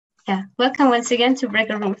Welcome once again to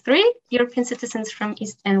Breakout Room 3, European citizens from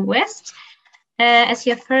East and West. As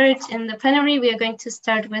you have heard in the plenary, we are going to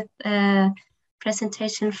start with a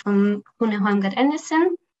presentation from Une Holmgard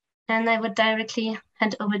Andersen, and I would directly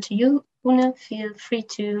hand over to you, Une. Feel free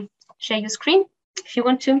to share your screen if you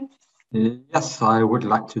want to. Yes, I would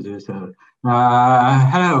like to do so.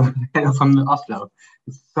 Hello from Oslo.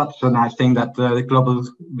 It's such a nice thing that the global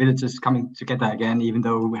village is coming together again, even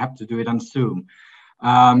though we have to do it on Zoom.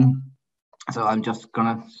 So I'm just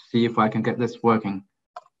gonna see if I can get this working.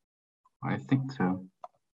 I think so.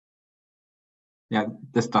 Yeah,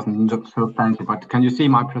 this doesn't look so fancy, but can you see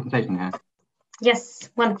my presentation here? Yes,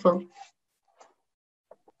 wonderful.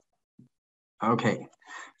 Okay,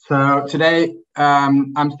 so today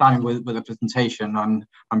I'm starting with a presentation on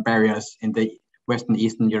barriers in the Western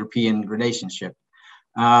Eastern European relationship.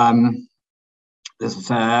 This is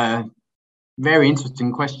a very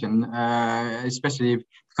interesting question, especially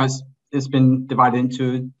because it's been divided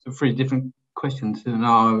into 3 different questions. So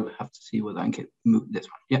now I'll have to see whether I can move this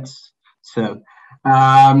one. Yes. So,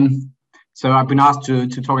 so I've been asked to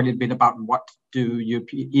talk a little bit about what do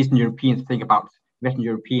Eastern Europeans think about Western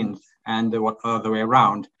Europeans and what other way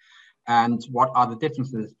around, and what are the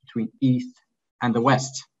differences between East and the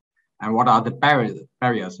West, and what are the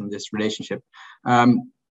barriers in this relationship.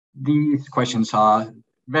 These questions are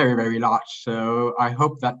very, very large, so I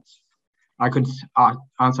hope that I could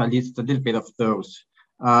answer at least a little bit of those.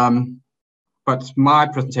 But my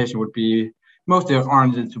presentation would be mostly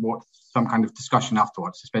oriented towards some kind of discussion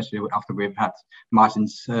afterwards, especially after we've had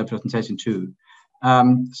Martin's presentation too.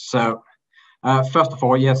 First of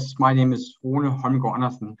all, yes, my name is Une Holmgard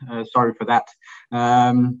Andersen. Sorry for that.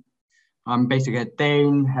 I'm basically a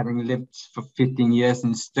Dane, having lived for 15 years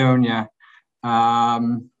in Estonia,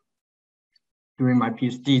 doing my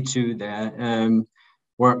PhD too there.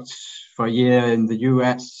 Worked for a year in the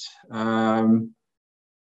US,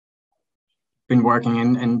 been working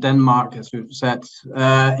in Denmark, as we've said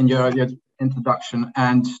in your introduction,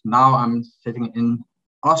 and now I'm sitting in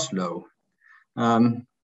Oslo.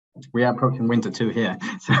 We are approaching winter too here.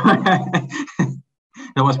 So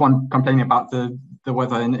there was one complaining about the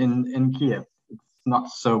weather in Kiev. It's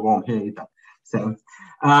not so warm here either. So,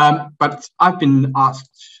 but I've been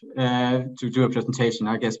asked to do a presentation,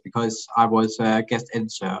 I guess, because I was a guest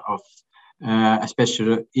editor of a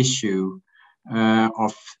special issue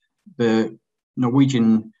of the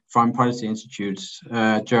Norwegian Foreign Policy Institute's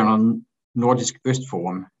journal Nordisk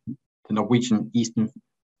Østforum, the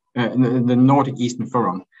Nordic Eastern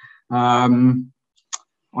Forum.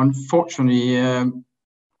 Unfortunately,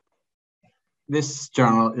 this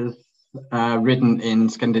journal is written in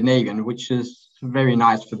Scandinavian, which is very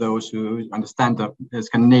nice for those who understand the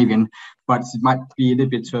Scandinavian, but it might be a little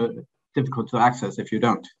bit difficult to access if you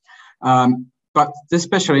don't. But this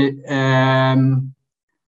special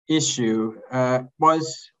issue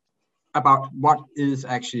was about what is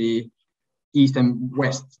actually East and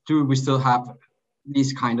West. Do we still have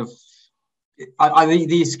these kind of, are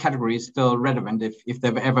these categories still relevant if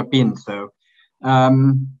they've ever been so?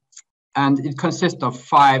 And it consists of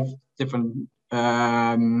 5 different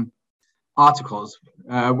articles.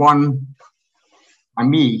 One by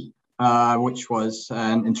me, which was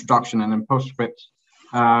an introduction and a postscript,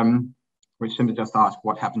 which simply just asks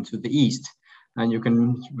what happened to the East, and you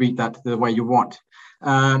can read that the way you want.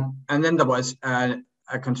 And then there was a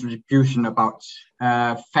contribution about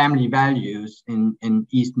family values in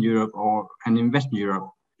Eastern Europe and in Western Europe.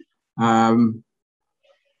 The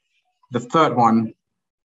third one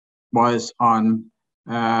was on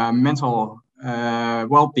mental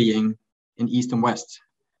well-being in East and West,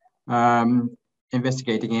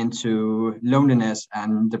 investigating into loneliness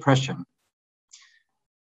and depression.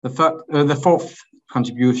 The fourth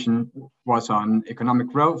contribution was on economic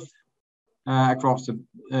growth across the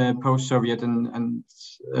post-Soviet and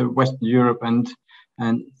Western Europe and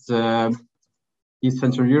East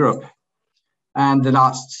Central Europe. And the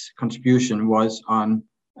last contribution was on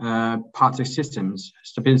party systems,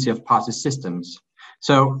 stability of party systems.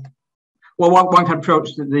 So, well, one can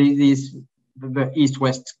approach the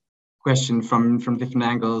East-West question from different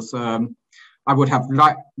angles. I would have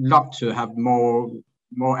loved to have more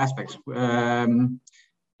aspects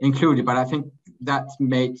included, but I think that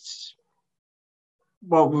makes,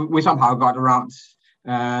 well, we somehow got around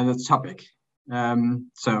the topic.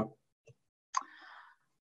 So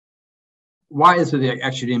why is it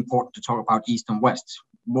actually important to talk about East and West?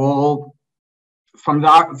 Well, from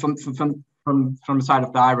the side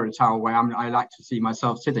of the ivory tower where I like to see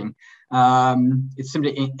myself sitting, it's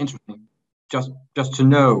simply interesting just to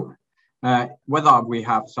know whether we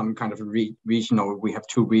have some kind of region, or we have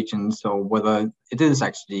two regions, or whether it is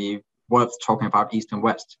actually worth talking about East and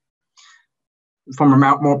West. From a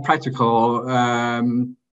more practical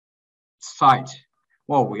side,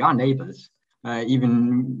 well, we are neighbors,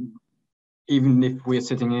 even if we're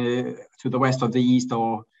sitting to the west or the east,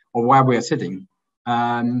 or where we are sitting.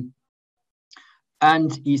 And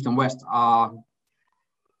East and West are,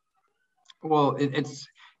 well, it's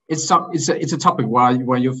a topic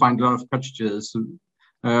where you find a lot of prejudices,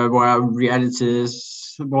 where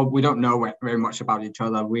realities, well, we don't know very much about each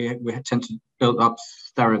other. We tend to build up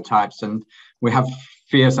stereotypes, and we have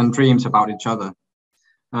fears and dreams about each other.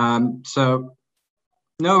 So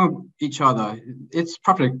know each other, it's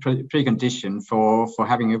probably a precondition for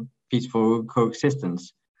having a peaceful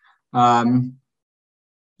coexistence.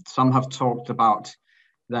 Some have talked about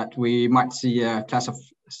that we might see a class of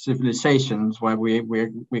civilizations where we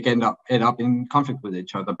end up in conflict with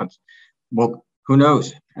each other, but, well, who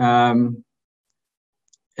knows? And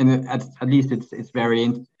at least it's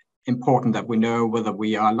very important that we know whether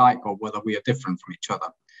we are alike or whether we are different from each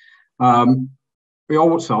other. We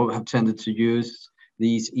also have tended to use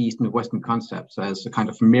these East and Western concepts as a kind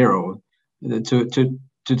of mirror to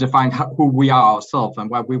define who we are ourselves and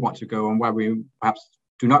where we want to go and where we perhaps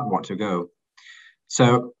do not want to go.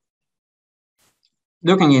 So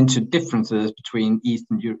looking into differences between East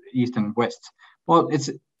and West, well, it's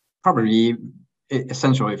probably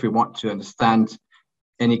essential if we want to understand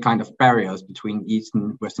any kind of barriers between East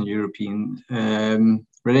and Western European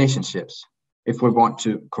relationships. If we want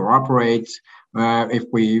to cooperate, if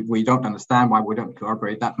we don't understand why we don't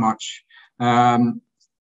cooperate that much,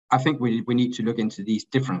 I think we need to look into these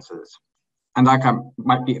differences. And that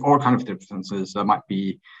might be all kinds of differences. There might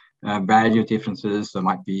be value differences, there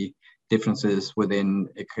might be differences within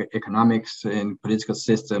economics, in political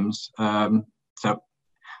systems. So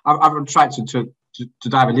I will try to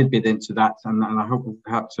dive a little bit into that, and I hope we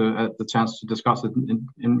have the chance to discuss it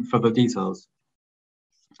in further details.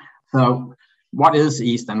 So what is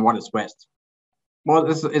East and what is West? Well,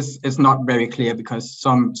 it's not very clear, because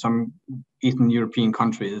some Eastern European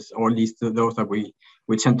countries, or at least those that we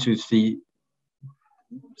tend to say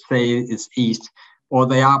is East, or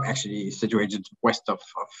they are actually situated west of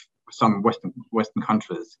some Western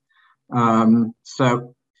countries.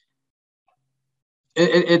 So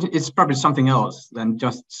it's probably something else than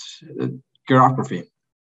just geography.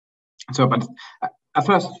 So, but a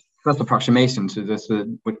first approximation to this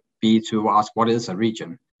would be to ask, what is a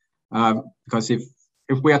region? Because if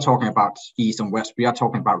we are talking about East and West, we are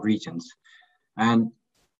talking about regions. And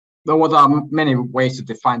there are many ways to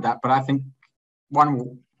define that, but I think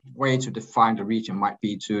one way to define the region might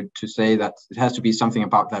be to say that it has to be something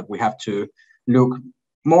about that we have to look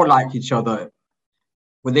more like each other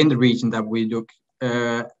within the region that we look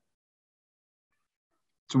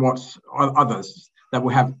towards others, that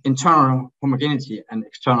we have internal homogeneity and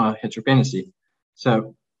external heterogeneity,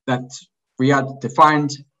 so that we are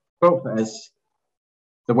defined both as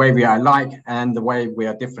the way we are alike and the way we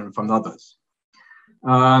are different from others.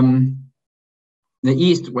 The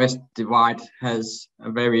East-West divide has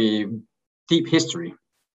a very deep history.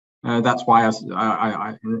 That's why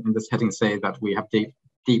I in this heading say that we have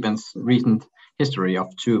deep and recent history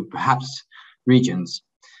of two perhaps regions.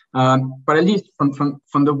 But at least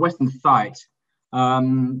from the Western side,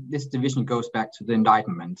 this division goes back to the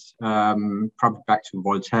Enlightenment, probably back to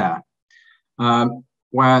Voltaire,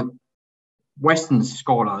 where Western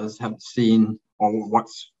scholars have seen, or what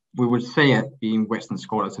we would say being Western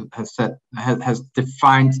scholars has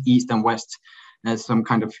defined East and West as some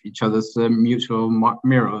kind of each other's mutual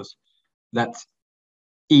mirrors. That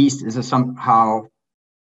East is a somehow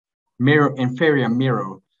inferior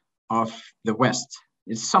mirror of the West.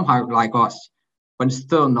 It's somehow like us, but it's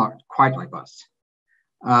still not quite like us.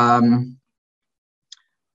 And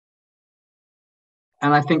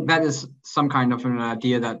I think that is some kind of an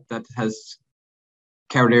idea that has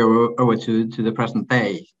carried over to the present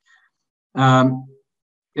day.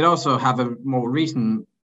 It also have a more recent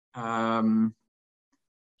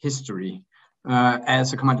history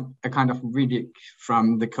as a kind of relic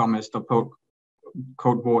from the communist or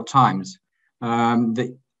Cold War times.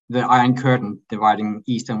 The Iron Curtain dividing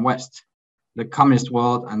East and West, the communist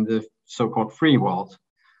world and the so-called free world.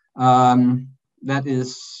 That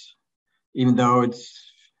is, even though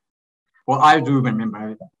it's, well, I do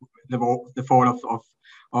remember the fall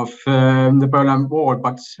of the Berlin Wall,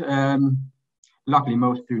 but luckily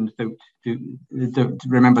most students don't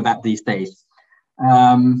remember that these days.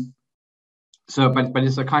 But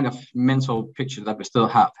it's a kind of mental picture that we still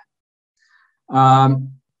have.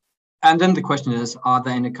 And then the question is, are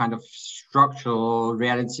there any kind of structural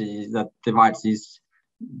reality that divides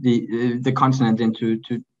the continent into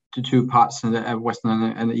two parts, the western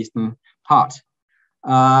and the eastern part?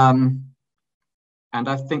 And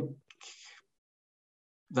I think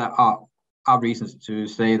there are reasons to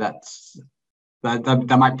say that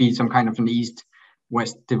there might be some kind of an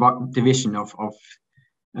east-west division of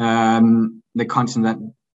the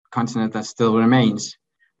continent that still remains,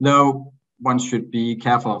 though one should be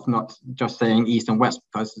careful of not just saying east and west,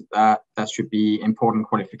 because that should be important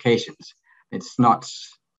qualifications. It's not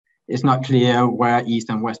clear where east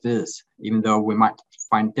and west is, even though we might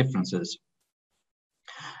find differences.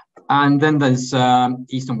 And then there's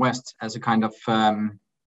east and west as a kind of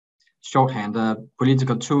shorthand, a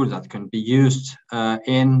political tool that can be used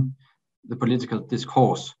in the political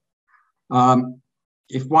discourse.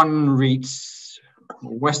 If one reads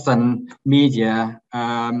Western media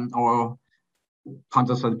or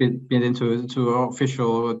hunters have been into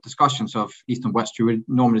official discussions of East and West, you would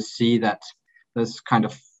normally see that there's kind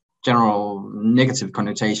of general negative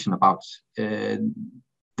connotation about the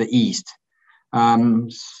East.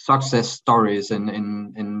 Success stories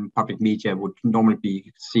in public media would normally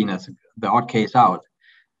be seen as the odd case out.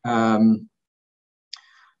 The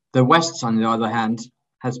West, on the other hand,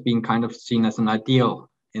 has been kind of seen as an ideal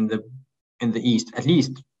in the East, at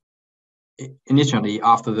least initially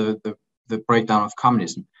after the breakdown of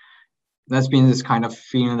communism. There's been this kind of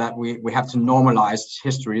feeling that we have to normalize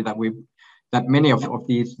history, that many of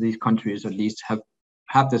these countries at least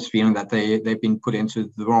have this feeling that they've been put into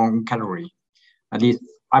the wrong category. At least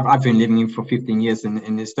I've been living for 15 years in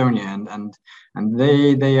Estonia, and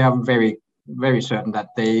they are very, very certain that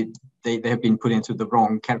they have been put into the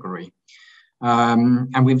wrong category.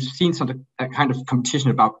 And we've seen a kind of competition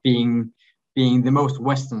about being the most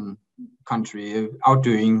Western country,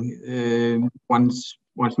 outdoing one's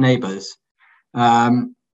neighbors.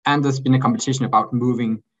 And there's been a competition about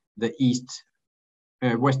moving the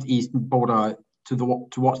west-east border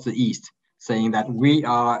towards the east, saying that we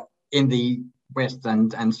are in the west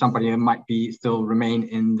and somebody might still remain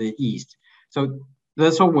in the east. So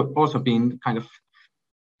there's also been kind of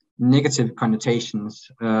negative connotations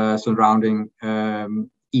surrounding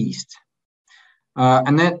east.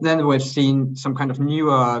 And then we've seen some kind of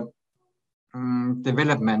newer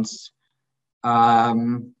developments,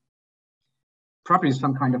 probably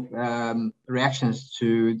some kind of reactions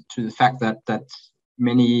to the fact that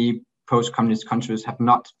many post-communist countries have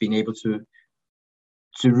not been able to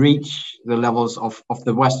reach the levels of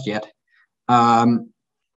the West yet.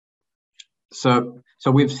 So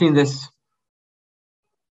we've seen this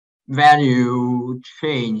value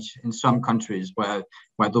change in some countries where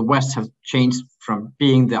the West has changed from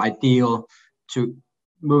being the ideal to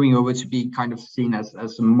moving over to be kind of seen as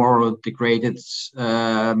a moral degraded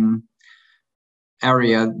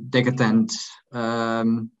area, decadent,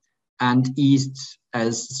 and East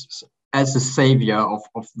as a savior of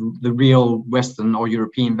the real Western or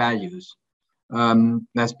European values.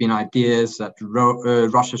 There's been ideas that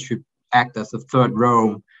Russia should act as the third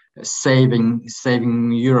Rome,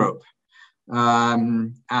 saving Europe.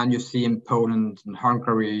 And you see in Poland and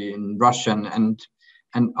Hungary, in Russia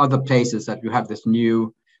and other places that you have this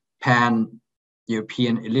new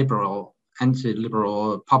pan-European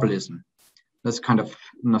anti-liberal populism. That's kind of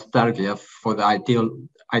nostalgia for the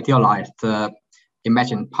idealized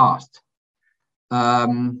imagined past.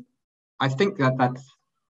 I think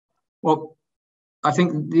I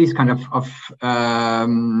think these kind of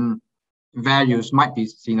values might be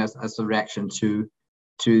seen as a reaction to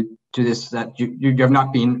this, that you have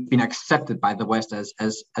not been accepted by the West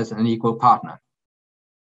as an equal partner.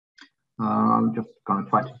 I'm just going to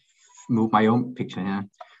try to move my own picture here.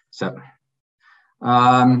 So,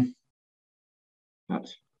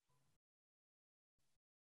 oops.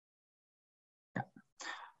 Yeah.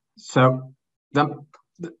 So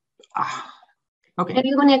okay.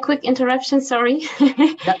 Maybe only a quick interruption. Sorry,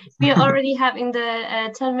 yeah. We are already having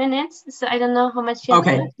the 10 minutes, so I don't know how much you have.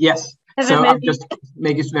 Okay. Yes. So I'll just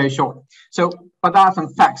make it very short. So, but there are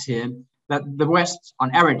some facts here that the West,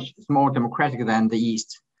 on average, is more democratic than the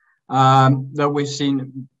East. Though we've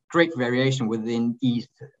seen great variation within East.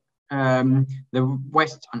 The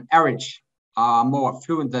West, on average, are more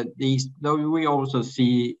affluent than the East, though we also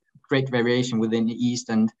see great variation within the East,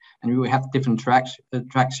 and we have different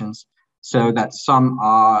attractions, so that some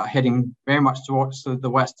are heading very much towards the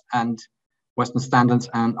West and Western standards,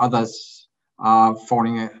 and others are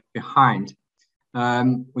falling behind.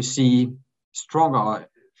 We see stronger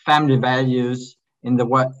family values in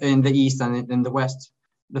the East and in the West.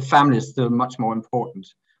 The family is still much more important.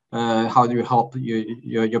 How do you help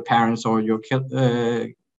your parents or your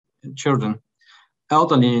children.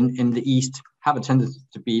 Elderly in the East have a tendency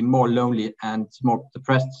to be more lonely and more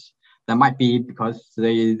depressed. That might be because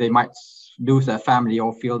they might lose their family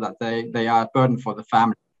or feel that they are a burden for the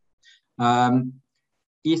family.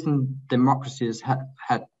 Eastern democracies had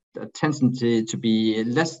a tendency to be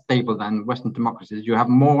less stable than Western democracies. You have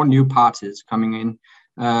more new parties coming in,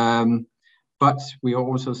 but we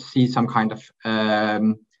also see some kind of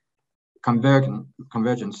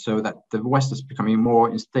convergence, so that the West is becoming more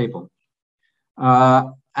unstable.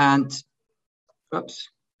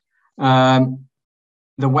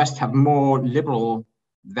 The West have more liberal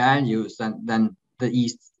values than the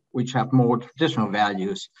East, which have more traditional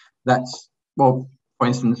values. That's, well, for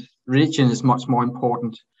instance, religion is much more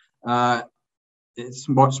important. It's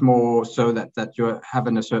much more so that you're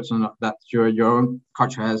having a certain, that your own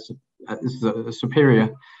culture is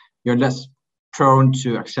superior. You're less prone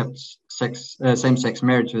to accept same-sex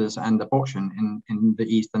marriages and abortion in the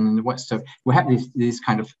East and in the West. So we have these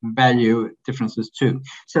kind of value differences too.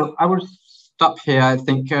 So I will stop here. I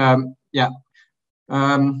think, yeah.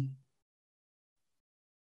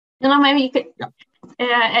 Maybe you could. Yeah.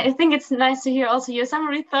 I think it's nice to hear also your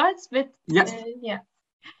summary thoughts, but yes. Yeah.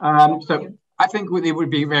 So I think it would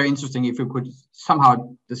be very interesting if we could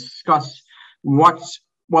somehow discuss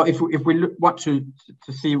if we want to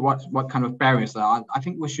see what kind of barriers there are. I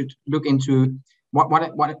think we should look into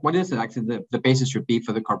what is it actually the basis should be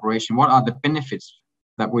for the cooperation. What are the benefits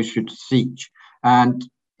that we should seek, and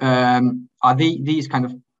are these kind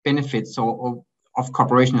of benefits of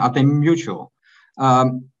cooperation, are they mutual?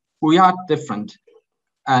 We are different,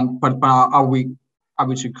 but are we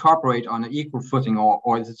to cooperate on an equal footing,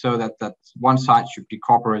 or is it so that one side should be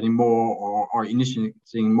cooperating more or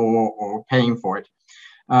initiating more or paying for it?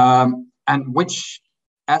 And which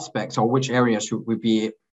aspects or which areas should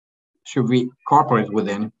we cooperate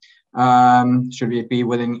within? Should it be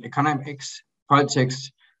within economics,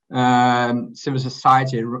 politics, civil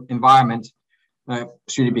society, environment?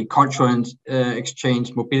 Should it be cultural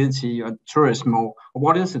exchange, mobility, or tourism, or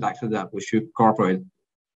what is it actually that we should cooperate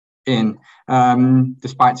in,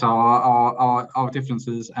 despite our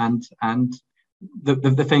differences and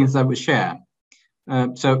the things that we share?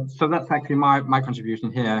 So that's actually my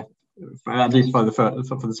contribution here, at least for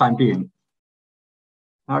the time being.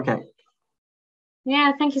 Okay.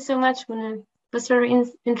 Yeah, thank you so much, Rune. It was very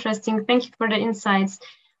interesting. Thank you for the insights.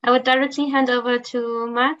 I would directly hand over to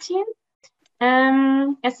Martin.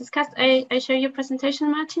 As discussed, I share your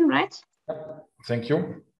presentation, Martin, right? Thank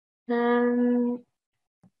you.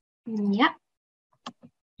 Yeah.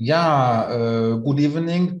 Yeah, good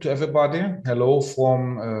evening to everybody. Hello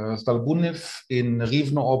from Stalbuniv in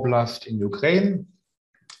Rivne Oblast in Ukraine.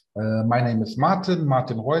 My name is Martin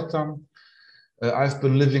Reuter. I've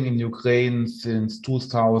been living in Ukraine since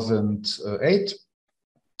 2008.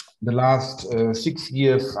 The last 6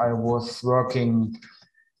 years I was working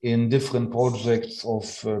in different projects of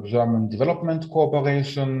German development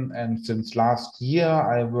cooperation, and since last year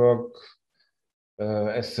I work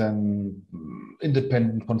as an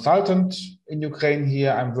independent consultant in Ukraine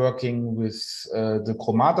here. I'm working with the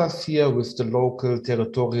Chromatas here, with the local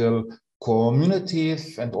territorial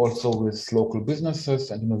communities, and also with local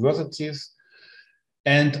businesses and universities.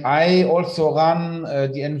 And I also run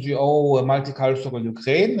the NGO Multicultural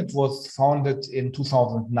Ukraine. It was founded in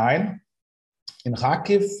 2009 in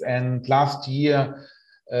Kharkiv, and last year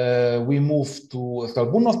we moved to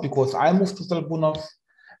Stalbunov because I moved to Stalbunov.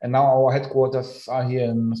 And now our headquarters are here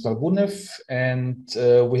in Stalbuniv, and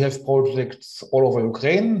we have projects all over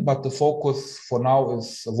Ukraine, but the focus for now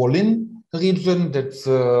is Volyn region. That's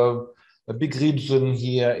a big region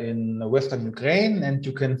here in Western Ukraine, and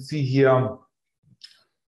you can see here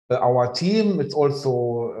our team. It's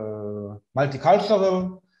also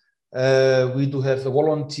multicultural. We do have a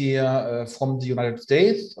volunteer from the United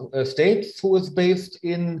States who is based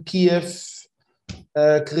in Kiev.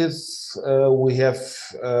 Chris, we have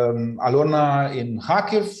Alona in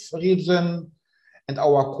Kharkiv region, and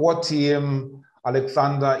our core team,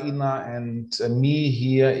 Alexander, Ina, and me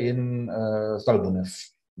here in Stalbuniv.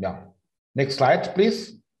 Yeah. Next slide,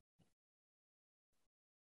 please.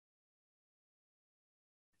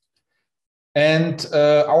 And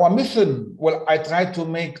our mission, well, I tried to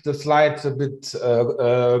make the slides a bit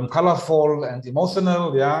colorful and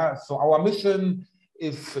emotional. Yeah. So our mission,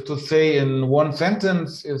 if to say in one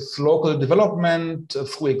sentence, is local development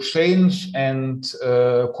through exchange and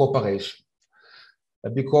cooperation.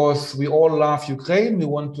 Because we all love Ukraine, we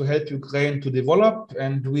want to help Ukraine to develop,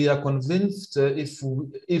 and we are convinced if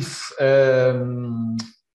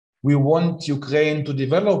we want Ukraine to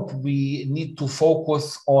develop, we need to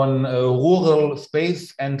focus on rural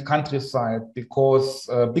space and countryside, because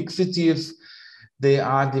big cities, they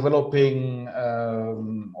are developing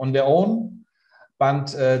on their own,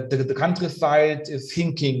 but the countryside is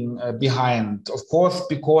thinking behind. Of course,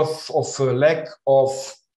 because of a lack of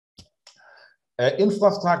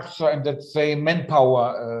infrastructure and, let's say,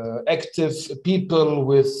 manpower, active people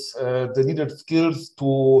with the needed skills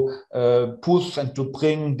to push and to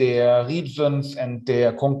bring their regions and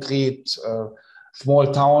their concrete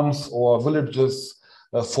small towns or villages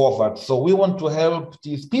forward. So we want to help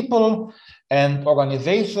these people and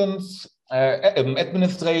organizations,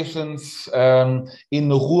 administrations in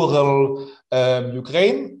rural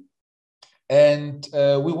Ukraine, and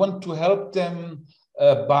we want to help them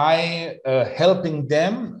by helping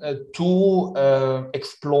them to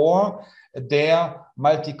explore their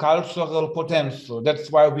multicultural potential.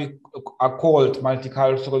 That's why we are called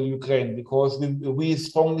Multicultural Ukraine, because we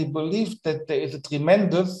strongly believe that there is a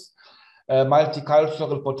tremendous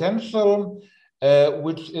multicultural potential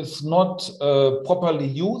which is not properly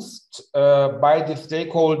used by the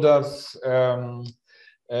stakeholders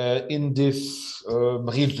in these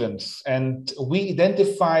regions. And we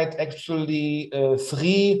identified actually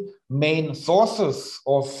three main sources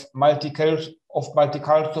of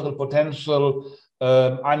multicultural potential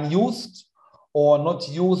unused or not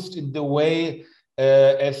used in the way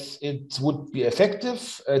as it would be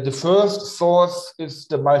effective. The first source is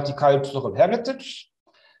the multicultural heritage.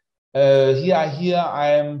 Here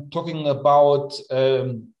I am talking about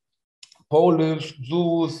Polish,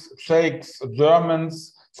 Jews, Czechs,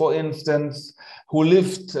 Germans, for instance, who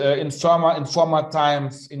lived in former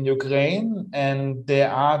times in Ukraine, and they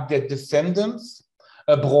are their descendants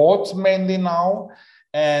abroad mainly now.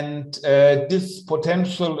 And this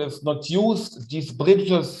potential is not used. These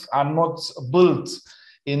bridges are not built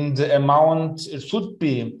in the amount it should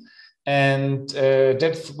be. And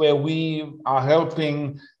that's where we are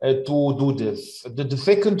helping to do this. The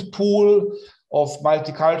second pool of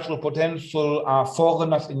multicultural potential are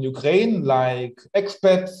foreigners in Ukraine, like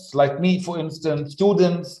expats, like me, for instance,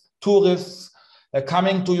 students, tourists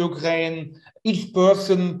coming to Ukraine. Each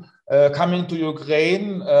person coming to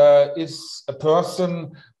Ukraine is a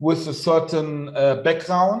person with a certain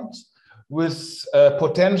background, with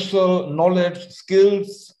potential, knowledge,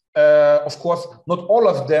 skills. Of course, not all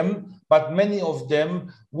of them, but many of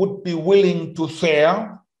them would be willing to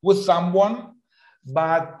share with someone.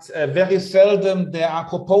 But very seldom there are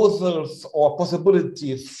proposals or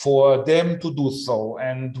possibilities for them to do so.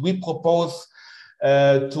 And we propose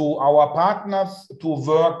to our partners to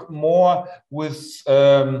work more with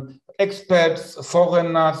expats,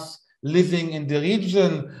 foreigners living in the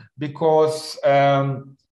region, because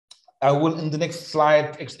I will in the next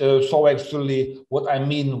slide show actually what I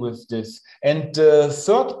mean with this. And the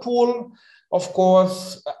third pool, of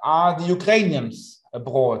course, are the Ukrainians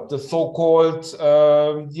abroad, the so-called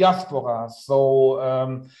diaspora.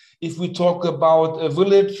 So if we talk about a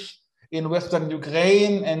village in Western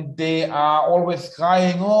Ukraine and they are always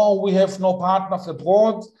crying, oh, we have no partners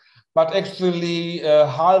abroad, but actually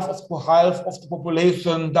half of the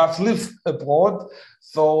population does live abroad.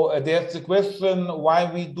 So there's the question why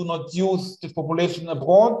we do not use this population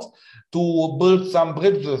abroad to build some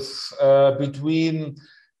bridges between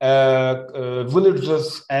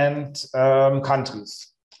villages and countries.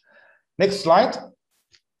 Next slide.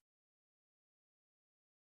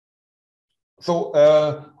 So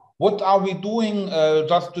what are we doing?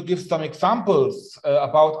 Just to give some examples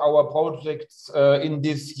about our projects in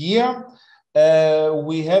this year.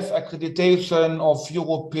 We have accreditation of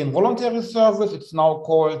European Voluntary Service. It's now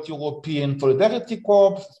called European Solidarity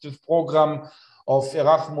Corps, this program of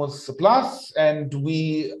Erasmus Plus, and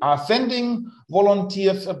we are sending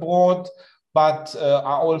volunteers abroad, but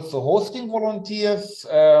are also hosting volunteers.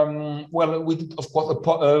 Well, we did, of course,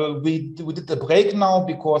 we did a break now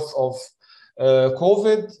because of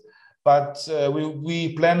COVID, but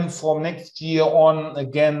we plan from next year on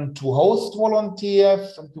again to host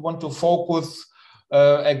volunteers. We want to focus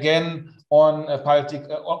again on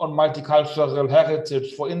multicultural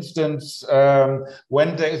heritage. For instance,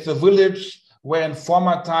 when there is a village where in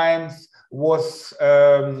former times was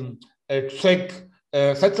a Czech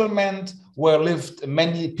settlement where lived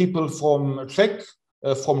many people from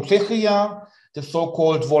Czechia, the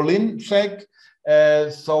so-called Volyn Czech.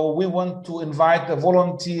 So we want to invite a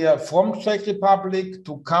volunteer from Czech Republic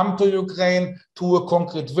to come to Ukraine to a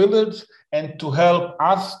concrete village and to help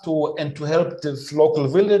us to help this local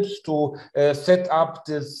village to set up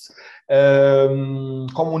this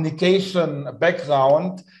communication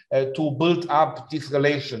background to build up these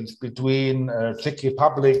relations between Czech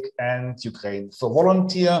Republic and Ukraine. So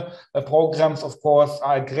volunteer programs, of course,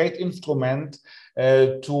 are a great instrument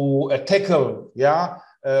to tackle,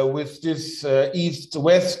 with this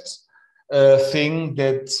East-West thing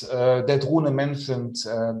that Rune mentioned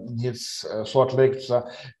in his short lecture.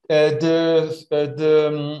 The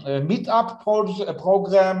Meetup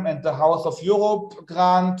program and the House of Europe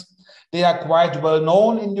grant, they are quite well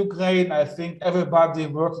known in Ukraine. I think everybody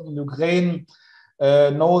working in Ukraine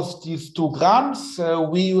knows these two grants.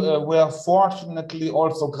 We were fortunately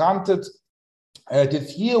also granted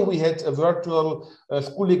this year. We had a virtual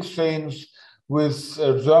school exchange with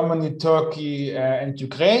Germany, Turkey, and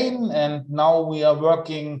Ukraine, and now we are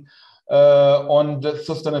working on the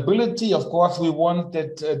sustainability. Of course, we want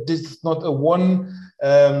that this is not a one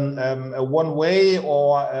way,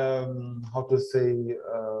 or how to say,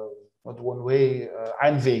 not one way,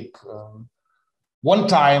 Einweg, one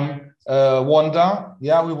time wonder.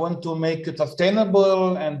 Yeah, we want to make it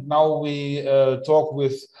sustainable, and now we talk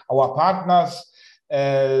with our partners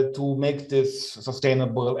to make this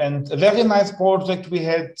sustainable. And a very nice project we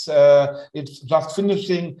had, it's just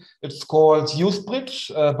finishing, it's called Youth Bridge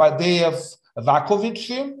by Dejev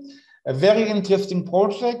Vakovici, a very interesting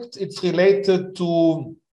project. It's related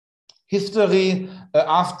to history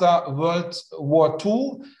after World War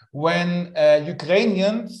II, when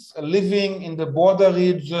Ukrainians living in the border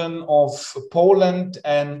region of Poland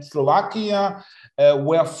and Slovakia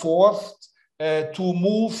were forced to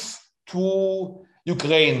move to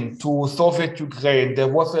Ukraine, to Soviet Ukraine. There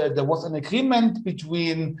was an agreement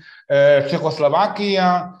between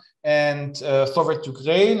Czechoslovakia and Soviet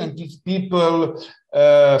Ukraine, and these people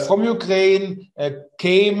from Ukraine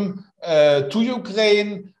came to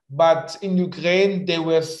Ukraine, but in Ukraine they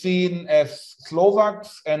were seen as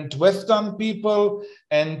Slovaks and Western people,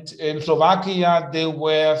 and in Slovakia they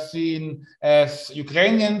were seen as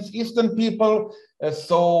Ukrainians, Eastern people.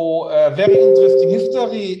 So very interesting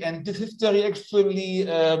history, and this history actually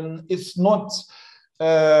is not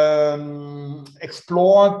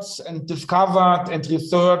explored and discovered and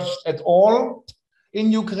researched at all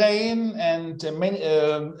in Ukraine, and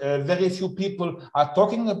very few people are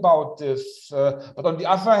talking about this. But on the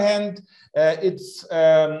other hand, it's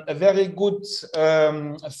a very good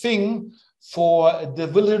thing for the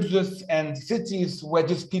villages and cities where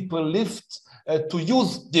these people lived to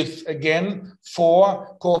use this again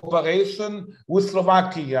for cooperation with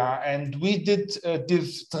Slovakia. And we did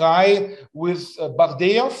this try with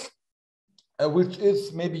Bardejov, which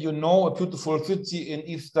is, maybe you know, a beautiful city in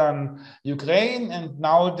eastern Ukraine. And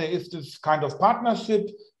now there is this kind of partnership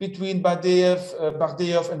between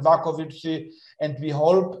Bardejov and Vakovici, and we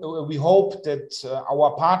hope that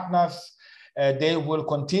our partners they will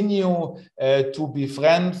continue to be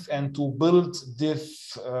friends and to build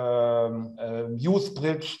this youth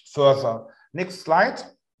bridge further. Next slide.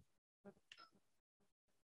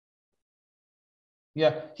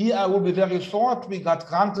 Yeah, here I will be very short. We got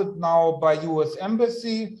granted now by US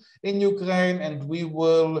Embassy in Ukraine, and we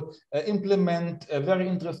will implement a very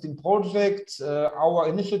interesting project. Our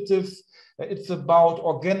initiative, it's about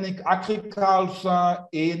organic agriculture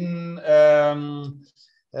in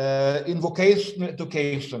vocational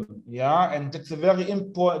education, and that's a very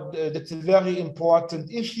important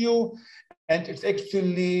issue, and it's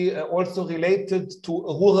actually also related to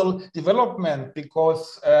rural development,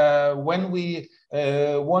 because when we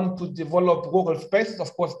want to develop rural spaces,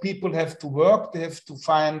 of course, people have to work, they have to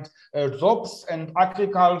find jobs, and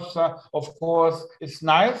agriculture, of course, is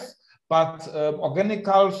nice. But organic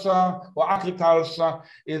culture or agriculture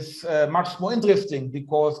is much more interesting,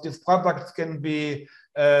 because these products can be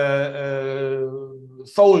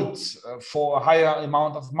sold for a higher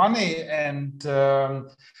amount of money, and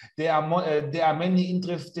there are many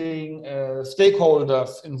interesting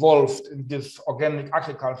stakeholders involved in this organic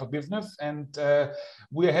agriculture business, and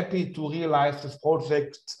we are happy to realize this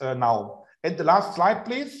project now. And the last slide,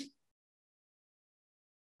 please.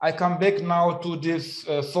 I come back now to these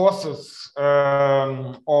sources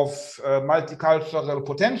of multicultural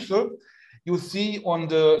potential. You see on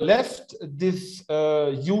the left this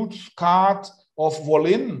huge card of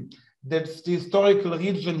Volyn. That's the historical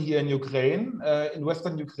region here in Ukraine, in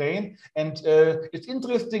Western Ukraine. And it's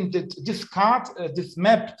interesting that this card, this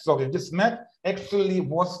map actually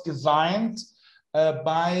was designed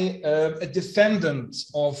by a descendant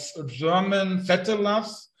of German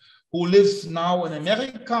settlers who lives now in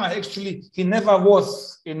America. Actually, he never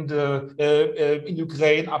was in in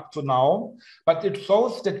Ukraine up to now, but it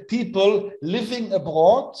shows that people living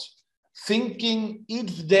abroad, thinking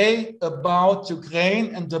each day about Ukraine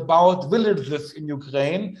and about villages in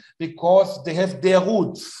Ukraine because they have their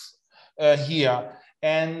roots here.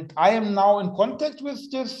 And I am now in contact with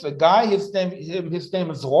this guy. His name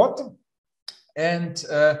is Rod. And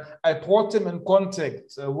I brought him in contact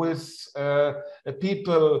with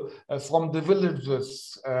people from the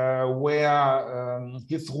villages where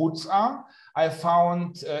his roots are. I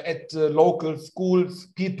found at the local schools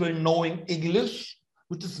people knowing English,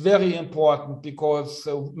 which is very important because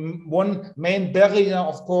one main barrier,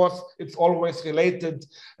 of course, it's always related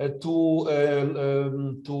to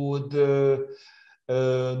the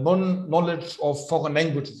non-knowledge of foreign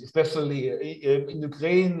languages, especially in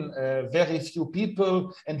Ukraine, very few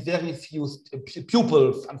people and very few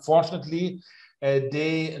pupils, unfortunately,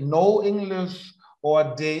 they know English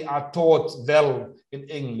or they are taught well in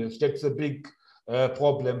English. That's a big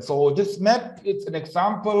problem. So this map, it's an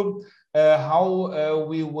example how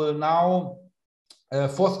we will now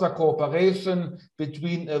foster cooperation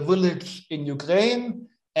between a village in Ukraine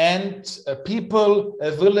and people,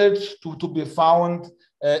 a village to be found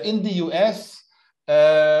in the US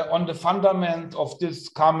on the fundament of this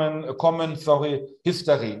common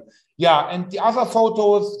history. Yeah, and the other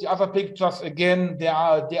photos, the other pictures, again, they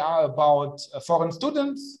are about foreign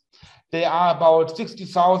students. There are about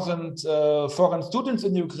 60,000 foreign students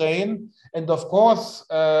in Ukraine. And of course,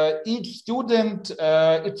 each student,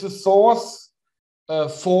 it's a source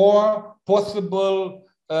for possible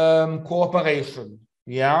cooperation.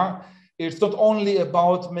 Yeah, it's not only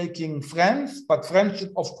about making friends, but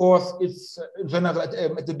friendship, of course, is in general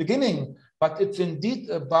at the beginning, but it's indeed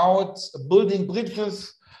about building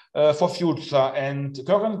bridges for future. And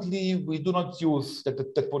currently, we do not use that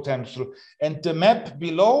potential. And the map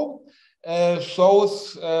below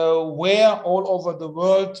shows where all over the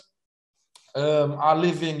world are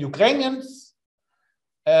living Ukrainians.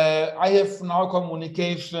 I have now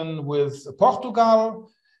communication with Portugal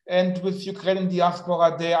and with Ukrainian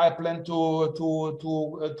diaspora there. I plan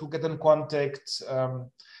to get in contact.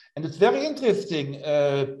 And it's very interesting.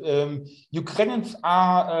 Ukrainians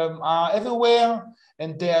are everywhere.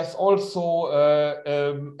 And there's also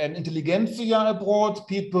an intelligentsia abroad,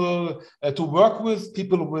 people to work with,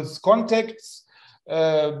 people with contacts.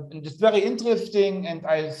 And it's very interesting. And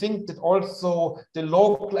I think that also the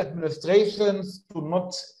local administrations do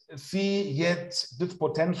not see yet this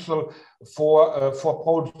potential for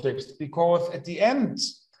projects, because at the end,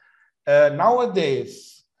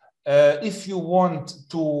 nowadays, if you want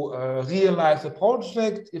to realize a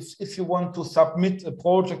project, if you want to submit a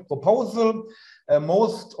project proposal,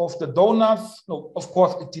 most of the donors, no, of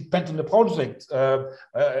course, it depends on the project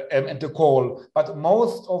and the call, but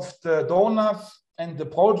most of the donors and the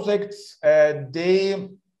projects, they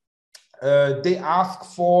ask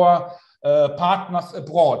for partners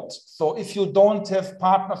abroad. So if you don't have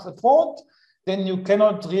partners abroad, then you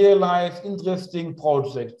cannot realize interesting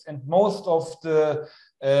projects. And most of the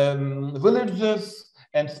villages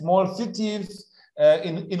and small cities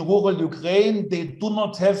in rural Ukraine, they do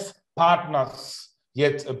not have partners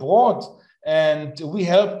yet abroad. And we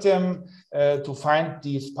help them to find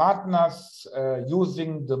these partners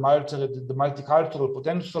using the multicultural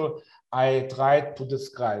potential I tried to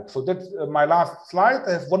describe. So that's my last slide.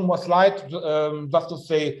 I have one more slide just to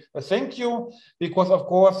say thank you, because of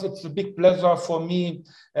course it's a big pleasure for me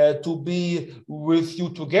to be with you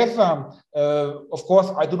together. Of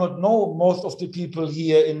course, I do not know most of the people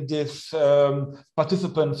here in this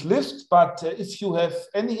participants list, but if you have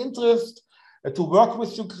any interest to work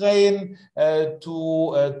with Ukraine, to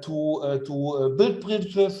build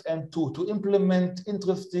bridges and to implement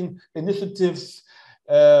interesting initiatives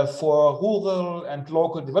for rural and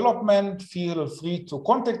local development, feel free to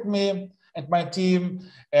contact me and my team,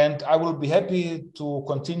 and I will be happy to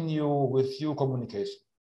continue with you communication.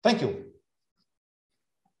 Thank you.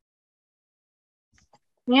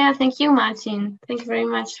 Yeah, thank you, Martin. Thank you very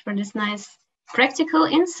much for this nice practical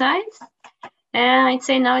insight. I'd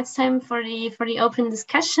say now it's time for the open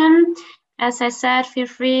discussion. As I said, feel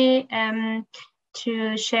free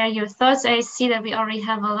to share your thoughts. I see that we already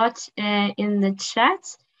have a lot in the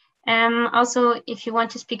chat. Also, if you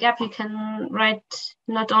want to speak up, you can write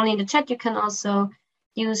not only in the chat, you can also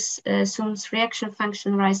use Zoom's reaction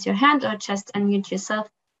function, raise your hand, or just unmute yourself.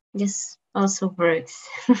 This also works.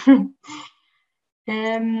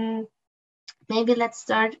 Maybe let's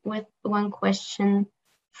start with one question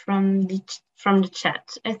from the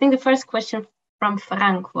chat. I think the first question from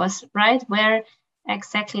Frank was, right, where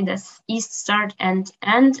exactly does East start and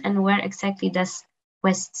end, and where exactly does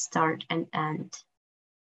West start and end?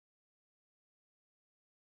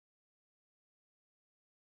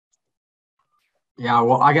 Yeah,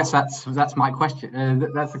 well, I guess that's my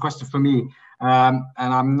question. That's the question for me, and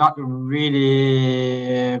I'm not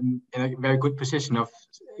really in a very good position of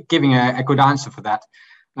giving a good answer for that,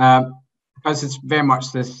 because it's very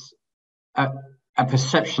much this a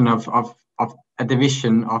perception of a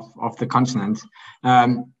division of the continent.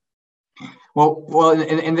 Well,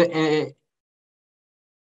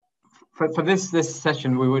 for this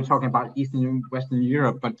session, we were talking about Eastern and Western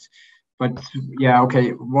Europe, but yeah,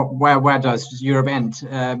 okay. Where does Europe end?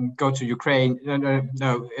 Go to Ukraine,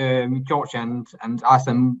 Georgia, and ask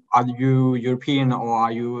them, are you European or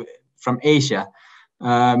are you from Asia?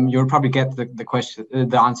 You'll probably get the question,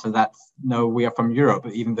 the answer that no, we are from Europe.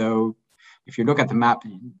 Even though, if you look at the map,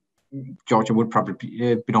 Georgia would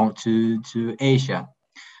probably belong to Asia,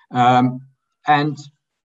 and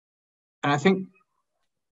I think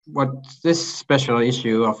what this special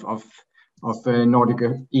issue of Nordic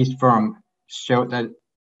East Forum showed that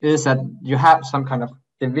is that you have some kind of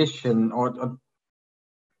division or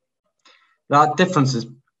there are differences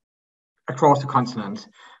across the continent,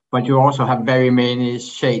 but you also have very many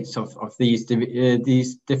shades of these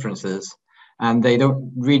differences, and they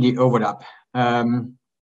don't really overlap.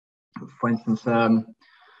 For instance,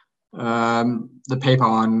 the paper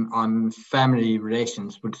on family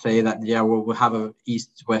relations would say that, yeah, we'll have a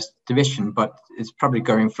east-west division, but it's probably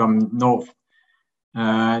going from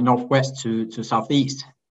northwest to southeast,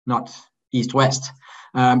 not east-west.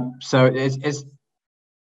 So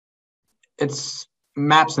it's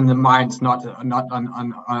maps in the minds, not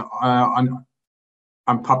on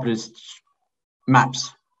unpublished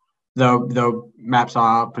maps, though maps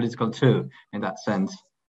are political too in that sense.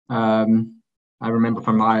 I remember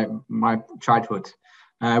from my childhood,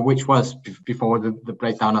 which was before the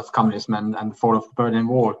breakdown of communism and the fall of the Berlin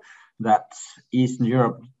Wall, that Eastern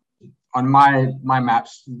Europe, on my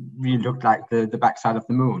maps, really looked like the backside of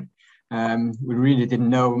the moon. We really didn't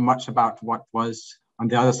know much about what was on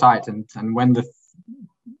the other side, and when the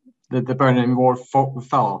Berlin Wall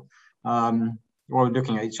fell, we were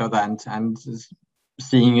looking at each other and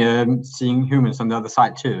seeing humans on the other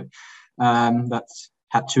side too. That's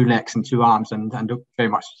had two legs and two arms and looked very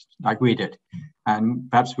much like we did.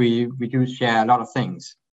 And perhaps we do share a lot of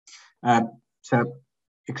things. So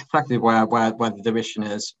exactly where the division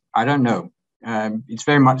is, I don't know. It's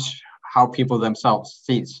very much how people themselves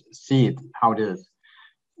see it, how it is.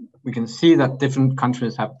 We can see that different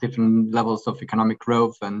countries have different levels of economic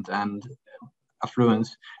growth and affluence.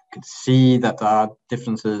 We can see that there are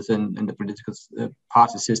differences in the political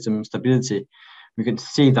party system stability. We can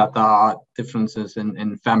see that there are differences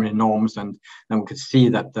in family norms, and then we can see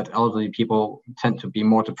that elderly people tend to be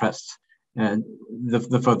more depressed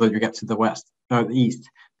the further you get to the east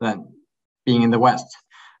than being in the west.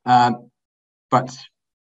 But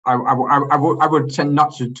I would tend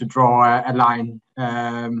not to draw a line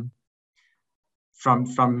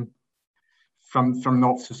from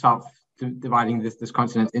north to south, dividing this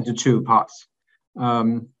continent into two parts.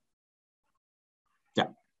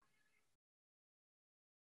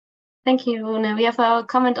 Thank you, Rune. We have a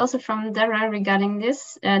comment also from Dara regarding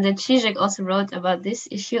this. That Zizek also wrote about this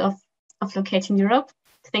issue of locating Europe.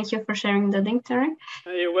 Thank you for sharing the link, Dara.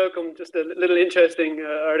 You're welcome. Just a little interesting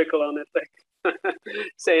article on it, like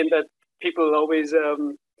saying that people always,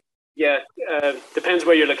 depends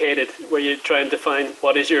where you're located, where you're trying to find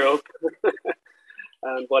what is Europe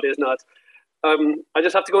and what is not. I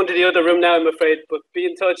just have to go into the other room now, I'm afraid, but be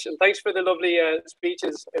in touch. And thanks for the lovely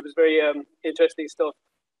speeches. It was very interesting stuff.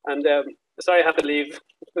 And sorry I have to leave.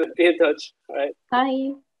 Be in touch. All right.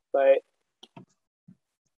 Bye. Bye.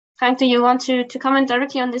 Frank, do you want to comment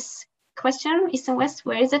directly on this question, East and West?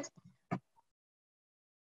 Where is it?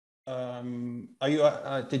 Are you?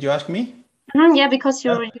 Did you ask me? Yeah, because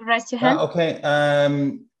you raised your hand. Okay.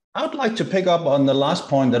 I would like to pick up on the last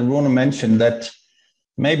point that Rune mentioned, that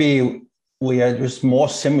maybe we are just more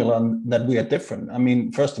similar than we are different. I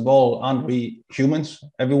mean, first of all, aren't we humans,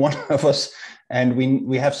 every one of us? And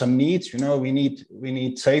we have some needs, you know, we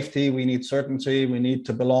need safety, we need certainty, we need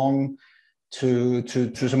to belong to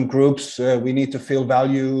some groups, we need to feel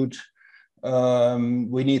valued,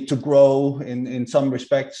 we need to grow in some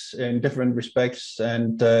respects, in different respects,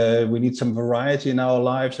 and we need some variety in our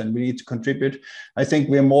lives, and we need to contribute. I think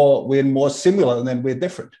we're more similar than we're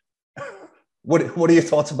different. What are your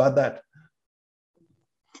thoughts about that?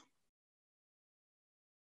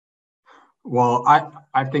 Well,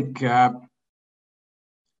 I think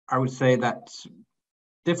I would say that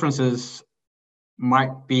differences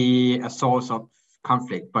might be a source of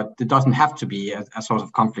conflict, but it doesn't have to be a source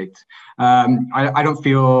of conflict. I don't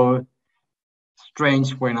feel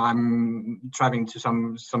strange when I'm traveling to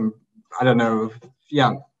some I don't know,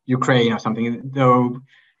 Ukraine or something, though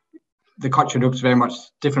the culture looks very much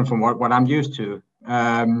different from what I'm used to.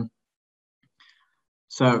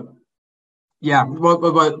 So yeah,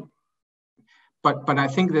 but I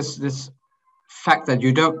think this fact that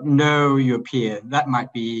you don't know your peer, that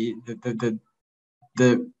might be the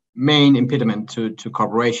main impediment to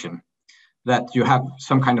cooperation. That you have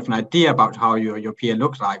some kind of an idea about how your peer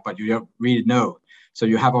looks like, but you don't really know. So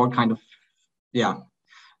you have all kind of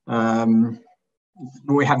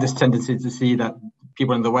we have this tendency to see that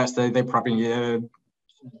people in the West, they probably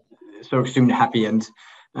so extremely happy and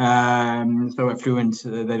so affluent,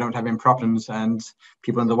 they don't have any problems, and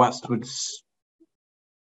people in the West would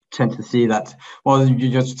tend to see that, well, you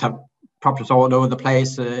just have problems all over the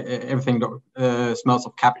place, everything smells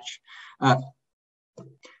of cabbage.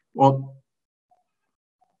 Well,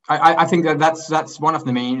 I think that's one of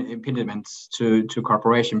the main impediments to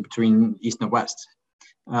cooperation between East and West.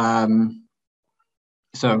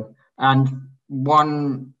 So, and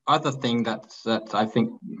one other thing that I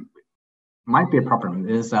think might be a problem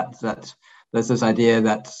is that there's this idea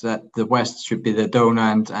that the West should be the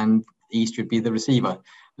donor and East should be the receiver.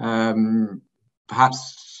 Perhaps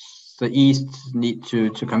the East need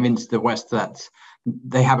to convince the West that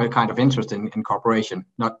they have a kind of interest in cooperation,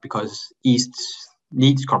 not because East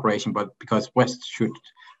needs cooperation, but because West should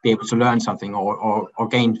be able to learn something or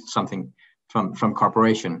gain something from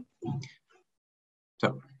cooperation.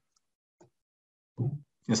 So,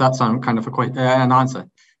 is that some kind of an answer?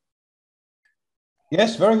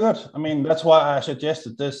 Yes, very good. I mean, that's why I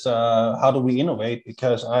suggested this. How do we innovate?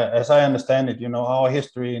 Because as I understand it, our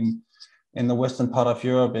history in the western part of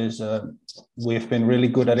Europe is we've been really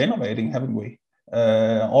good at innovating, haven't we?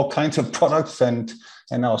 All kinds of products and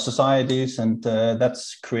our societies, and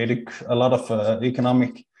that's created a lot of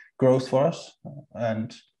economic growth for us.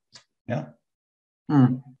 And yeah.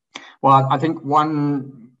 Well, I think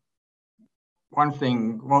one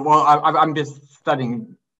thing. Well, I'm just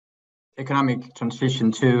studying economic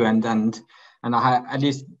transition too, and I, at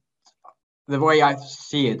least the way I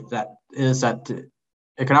see it, that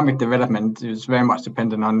economic development is very much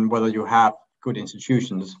dependent on whether you have good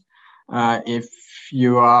institutions. If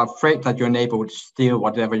you are afraid that your neighbor would steal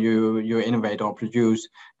whatever you innovate or produce,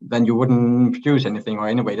 then you wouldn't produce anything or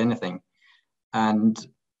innovate anything. And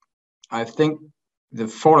I think the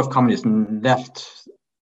fall of communism left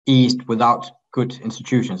East without good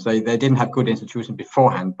institutions. They didn't have good institutions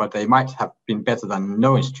beforehand, but they might have been better than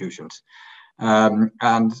no institutions.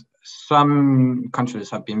 And some countries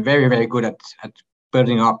have been very, very good at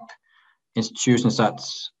building up institutions that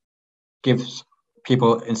gives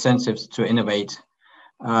people incentives to innovate.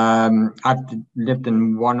 I've lived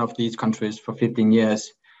in one of these countries for 15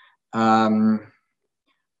 years.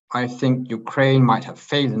 I think Ukraine might have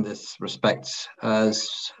failed in this respect, as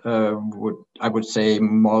I would say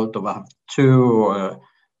Moldova have too,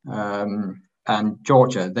 and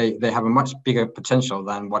Georgia. They have a much bigger potential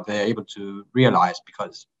than what they're able to realize,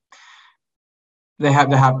 because they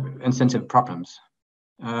have incentive problems,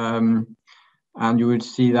 and you would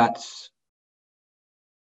see that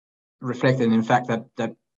reflected in the fact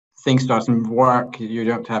that things doesn't work. You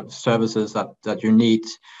don't have services that you need.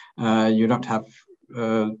 You don't have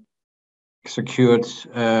secured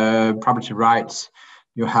property rights.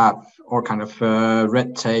 You have all kind of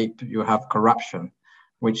red tape. You have corruption,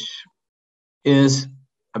 which is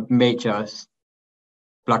a major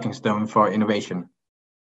blocking stone for innovation.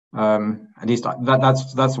 At least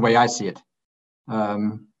that's the way I see it.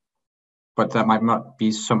 But that might not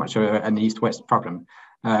be so much an East-West problem,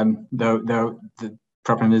 though the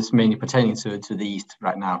problem is mainly pertaining to the East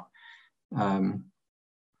right now.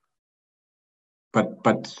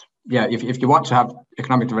 But yeah, if you want to have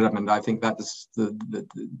economic development, I think that is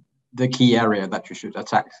the key area that you should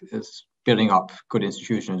attack, is building up good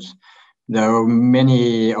institutions. There are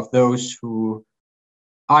many of those who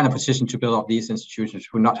are in a position to build up these institutions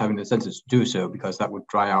who not having the incentives to do so, because that would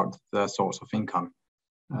dry out their source of income.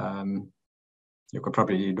 You could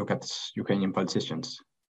probably look at Ukrainian politicians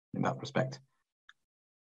in that respect.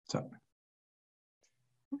 So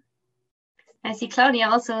I see Claudia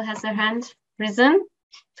also has her hand risen.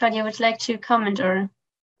 Claudia, would you like to comment or?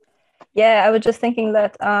 Yeah, I was just thinking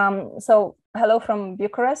that, so hello from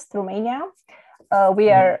Bucharest, Romania.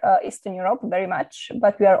 We are Eastern Europe very much,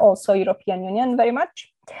 but we are also European Union very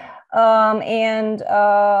much. And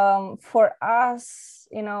for us,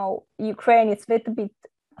 Ukraine, it's a little bit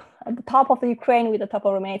at the top of the Ukraine with the top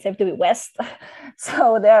of Romania, it's have to be west.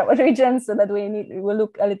 So there are regions that we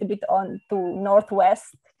look a little bit on to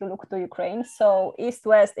northwest to look to Ukraine. So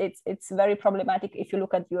east-west, it's very problematic if you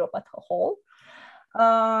look at Europe as a whole.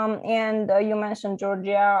 And you mentioned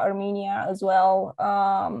Georgia, Armenia as well.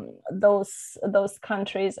 Those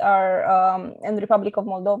countries are, and the Republic of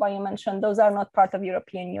Moldova, you mentioned, those are not part of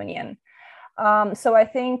European Union. So I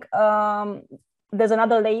think there's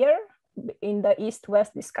another layer in the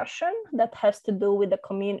East-West discussion that has to do with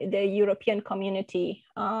the European community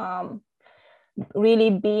really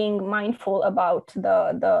being mindful about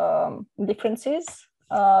the differences,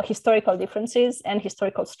 historical differences and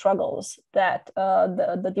historical struggles that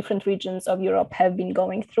the different regions of Europe have been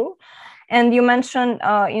going through. And you mentioned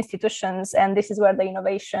institutions, and this is where the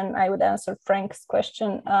innovation, I would answer Frank's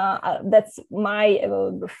question. That's my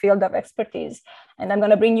field of expertise. And I'm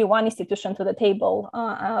going to bring you one institution to the table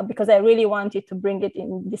because I really wanted to bring it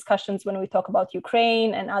in discussions when we talk about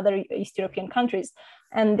Ukraine and other East European countries.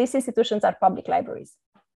 And these institutions are public libraries.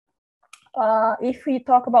 If we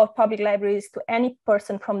talk about public libraries to any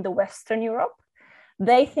person from the Western Europe,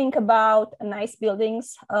 they think about nice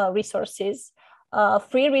buildings, resources,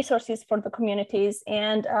 free resources for the communities,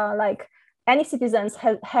 and like any citizens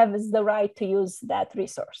have the right to use that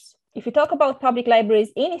resource. If you talk about public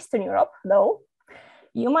libraries in Eastern Europe, though,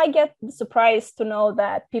 you might get surprised to know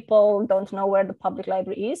that people don't know where the public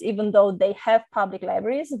library is, even though they have public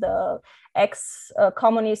libraries. The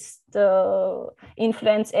ex-communist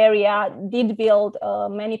influence area did build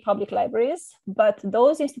many public libraries, but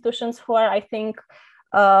those institutions who are, I think,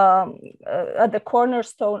 at the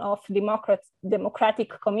cornerstone of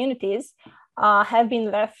democratic communities have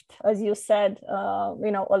been left, as you said,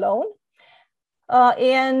 alone.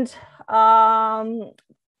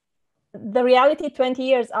 The reality 20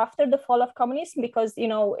 years after the fall of communism, because,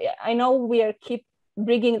 I know we keep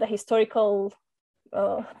bringing the historical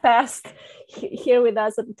past here with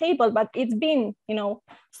us at the table, but it's been,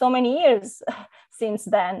 so many years since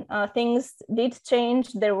then. Things did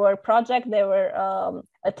change. There were projects, there were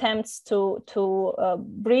attempts to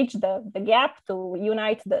bridge the gap, to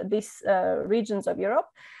unite these regions of Europe.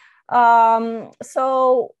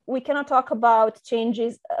 So we cannot talk about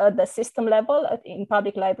changes at the system level in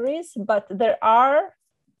public libraries, but there are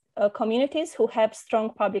communities who have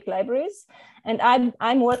strong public libraries. And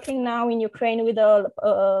I'm working now in Ukraine with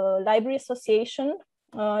a library association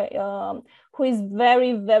who is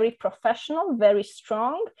very, very professional, very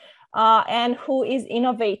strong, and who is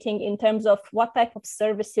innovating in terms of what type of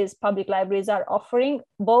services public libraries are offering,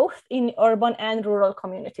 both in urban and rural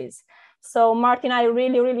communities. So Martin, I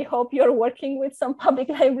really, really hope you're working with some public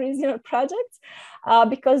libraries in your projects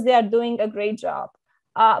because they are doing a great job.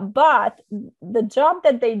 But the job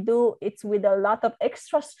that they do, it's with a lot of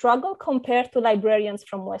extra struggle compared to librarians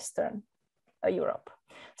from Western Europe.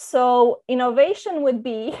 So innovation would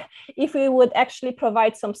be if we would actually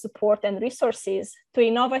provide some support and resources to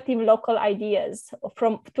innovative local ideas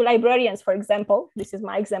to librarians, for example. This is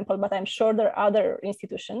my example, but I'm sure there are other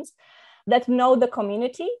institutions that know the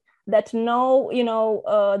community, that know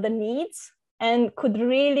the needs, and could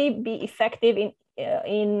really be effective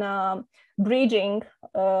in bridging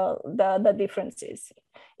the differences,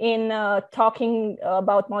 in talking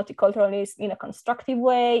about multiculturalism in a constructive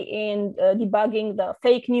way, in debugging the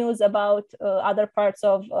fake news about other parts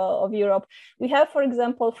of Europe. We have, for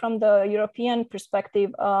example, from the European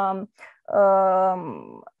perspective,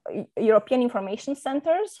 European information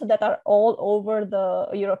centers that are all over the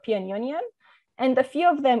European Union. And a few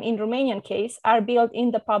of them in Romanian case are built in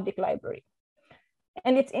the public library.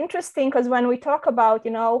 And it's interesting because when we talk about,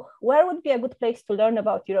 where would be a good place to learn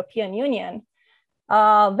about European Union,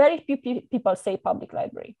 very few people say public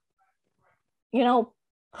library. How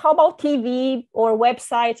about TV or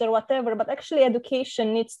websites or whatever, but actually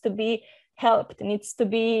education needs to be helped, needs to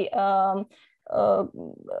be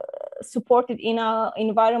supported in an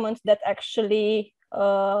environment that actually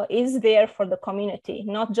is there for the community,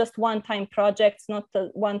 not just one-time projects, not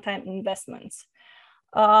one-time investments.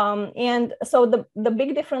 And so the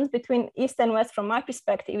big difference between East and West, from my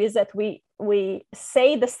perspective, is that we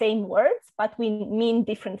say the same words, but we mean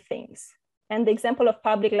different things. And the example of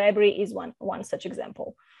public library is one such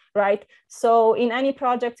example, right? So in any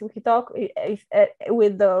project, we could talk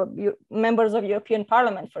with the members of European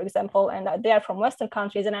Parliament, for example, and they are from Western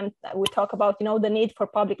countries, and we talk about, the need for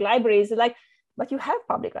public libraries, like, but you have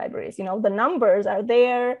public libraries, the numbers are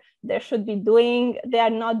there, they are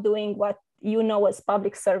not doing what as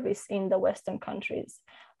public service in the Western countries,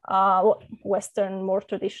 Western, more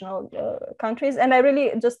traditional countries. And I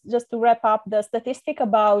really, just to wrap up, the statistic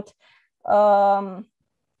about the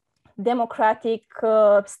democratic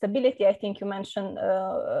stability. I think you mentioned,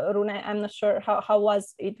 Rune, I'm not sure how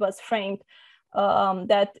it was framed,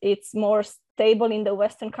 that it's more stable in the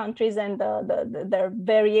Western countries and their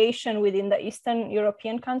variation within the Eastern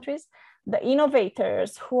European countries. The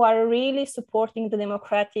innovators who are really supporting the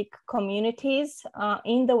democratic communities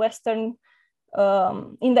in the Western,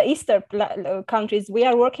 in the Eastern countries. We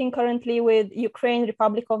are working currently with Ukraine,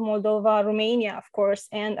 Republic of Moldova, Romania, of course,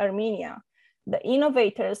 and Armenia. The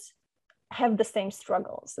innovators have the same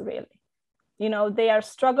struggles, really. You know, they are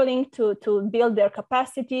struggling to build their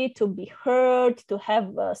capacity, to be heard, to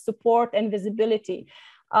have support and visibility.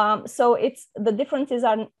 So the differences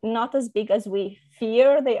are not as big as we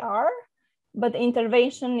fear they are, but the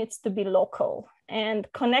intervention needs to be local. And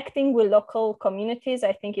connecting with local communities,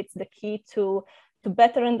 I think it's the key to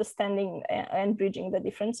better understanding and bridging the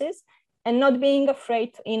differences, and not being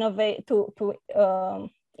afraid to innovate, to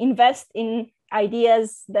invest in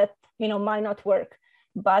ideas that, you know, might not work,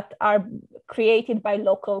 but are created by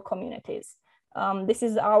local communities. This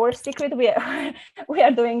is our secret. We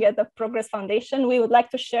are doing at the Progress Foundation. We would like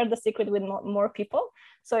to share the secret with more people.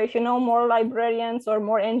 So if you know more librarians or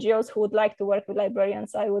more NGOs who would like to work with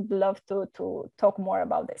librarians, I would love to talk more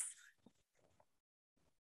about this.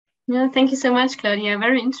 Yeah, thank you so much, Claudia.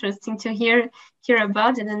 Very interesting to hear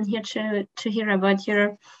about it and to hear about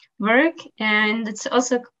your work. And it's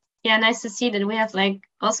also, yeah, nice to see that we have like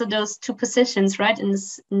also those two positions, right, in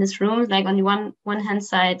this room. Like on the one hand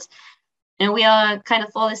side, and we are kind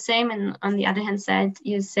of all the same, and on the other hand side,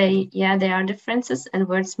 you say, yeah, there are differences and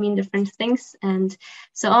words mean different things and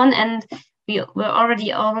so on. And we're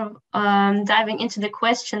already all diving into the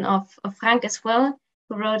question of Frank as well,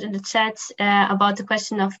 who wrote in the chat about the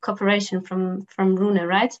question of cooperation from Rune,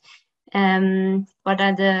 right? What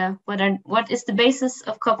is the basis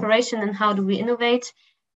of cooperation and how do we innovate?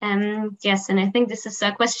 Yes, and I think this is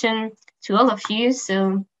a question to all of you.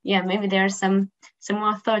 So yeah, maybe there are some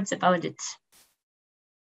more thoughts about it.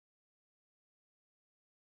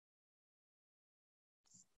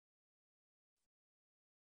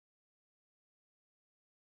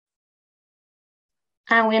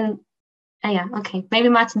 Yeah, okay. Maybe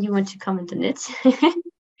Martin, you want to comment on it?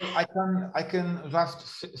 I can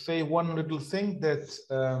just say one little thing that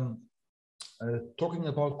talking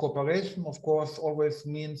about cooperation, of course, always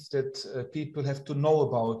means that people have to know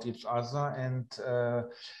about each other. And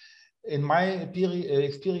in my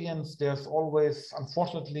experience, there's always,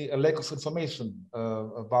 unfortunately, a lack of information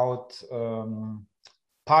about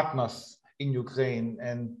partners in Ukraine.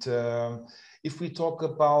 And if we talk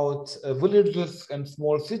about villages and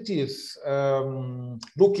small cities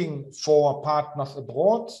looking for partners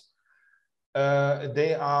abroad,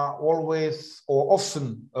 they are always or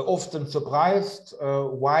often surprised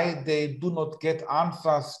why they do not get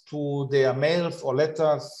answers to their mails or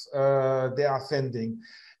letters they are sending.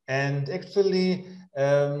 And actually,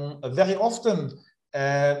 very often,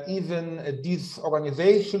 even these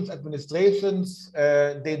organizations, administrations,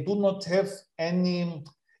 they do not have any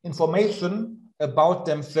information about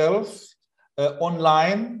themselves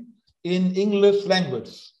online in English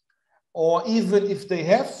language. Or even if they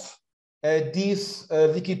have, these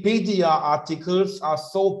Wikipedia articles are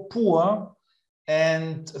so poor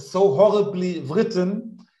and so horribly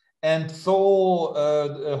written, and so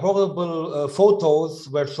horrible photos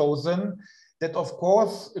were chosen that, of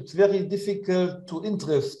course, it's very difficult to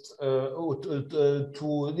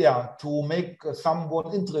to make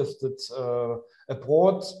someone interested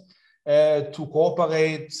abroad to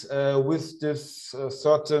cooperate with this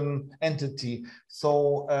certain entity.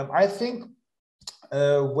 So I think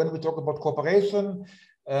when we talk about cooperation,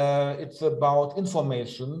 it's about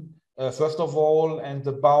information, first of all, and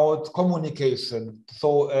about communication.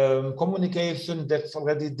 So communication, that's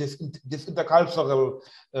already this intercultural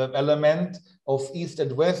element of East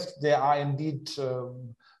and West. There are indeed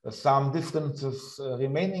some differences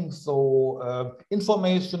remaining. So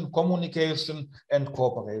information, communication, and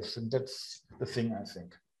cooperation, that's the thing, I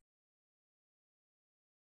think.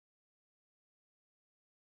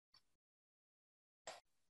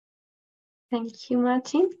 Thank you,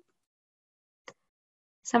 Martin.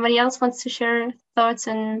 Somebody else wants to share thoughts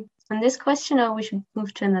on this question, or we should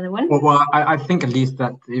move to another one? Well, I think at least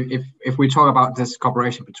that if we talk about this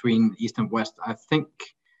cooperation between East and West, I think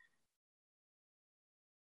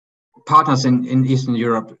partners in Eastern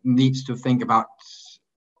Europe needs to think about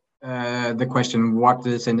the question, what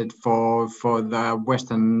is in it for the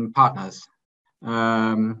Western partners?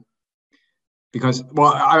 Because,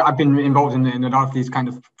 well, I've been involved in a lot of these kind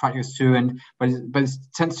of projects too, but it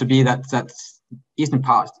tends to be that Eastern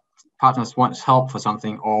partners want help for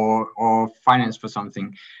something or finance for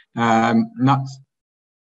something, not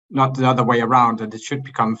not the other way around, that it should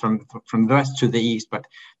become from the west to the east, but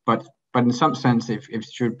in some sense, if it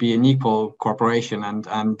should be an equal cooperation,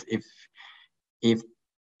 and if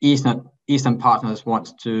Eastern partners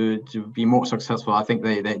want to be more successful, I think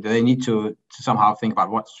they need to somehow think about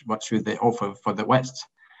what should they offer for the West.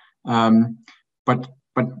 But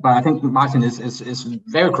I think Martin is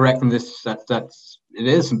very correct in this, that it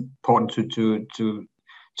is important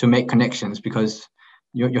to make connections, because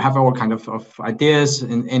you have all kind of ideas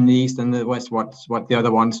in the East and the West, what the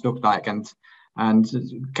other ones look like, and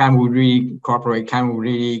can we really cooperate? Can we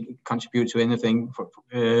really contribute to anything?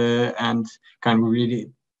 And can we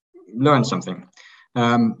really learn something?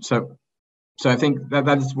 So I think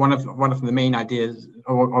that is one of the main ideas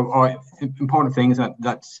or important things,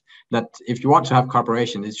 that if you want to have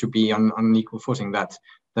cooperation, it should be on an equal footing, that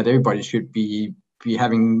everybody should be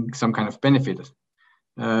having some kind of benefit,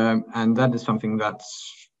 and that is something that,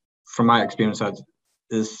 from my experience, that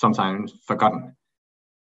is sometimes forgotten.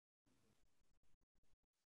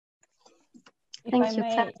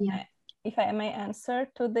 If I may answer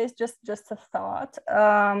to this, just a thought.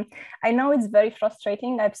 I know it's very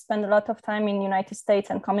frustrating. I've spent a lot of time in the United States,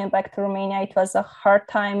 and coming back to Romania, it was a hard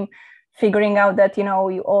time figuring out that, you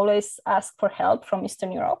always ask for help from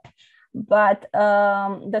Eastern Europe. But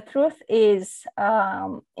the truth is,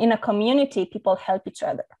 in a community, people help each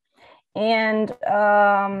other. And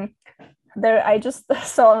I just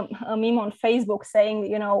saw a meme on Facebook saying,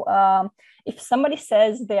 if somebody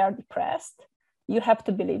says they are depressed, you have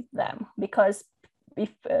to believe them, because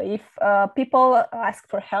if people ask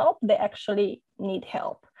for help, they actually need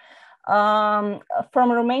help. From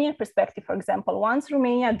a Romanian perspective, for example, once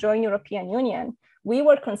Romania joined European Union, we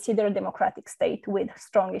were considered a democratic state with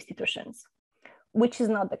strong institutions, which is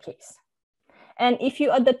not the case. And if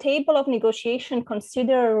you at the table of negotiation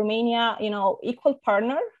consider Romania, equal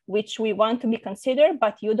partner, which we want to be considered,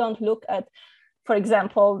 but you don't look at, for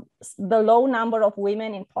example, the low number of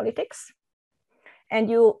women in politics, and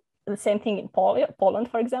the same thing in Poland,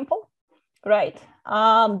 for example, right?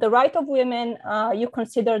 The right of women, you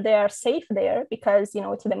consider they are safe there because,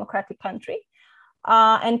 it's a democratic country.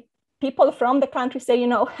 And people from the country say,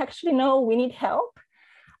 actually, no, we need help.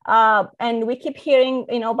 And we keep hearing,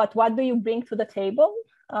 but what do you bring to the table?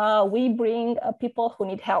 We bring people who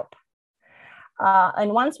need help.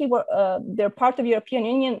 And once they're part of European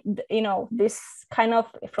Union, this kind of,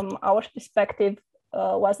 from our perspective,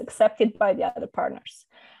 was accepted by the other partners.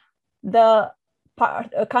 The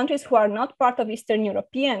countries who are not part of Eastern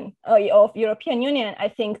European Union, I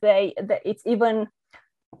think the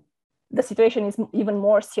situation is even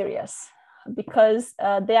more serious, because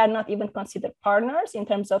they are not even considered partners in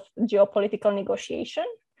terms of geopolitical negotiation.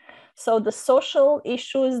 So the social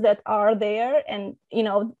issues that are there, and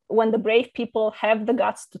when the brave people have the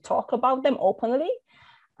guts to talk about them openly,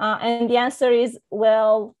 and the answer is,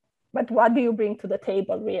 well, but what do you bring to the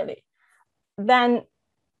table, really? Then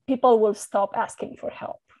people will stop asking for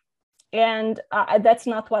help. And that's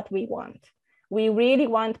not what we want. We really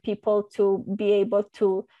want people to be able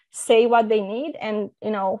to say what they need and,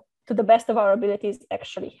 to the best of our abilities,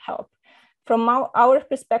 actually help. From our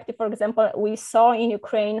perspective, for example, we saw in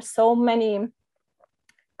Ukraine so many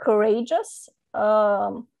courageous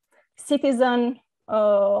citizen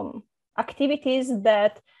activities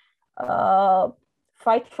that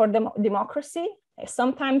fight for democracy,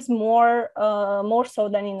 sometimes more so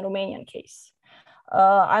than in Romanian case.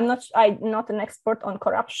 I'm not an expert on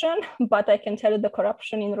corruption, but I can tell you the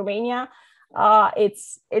corruption in Romania,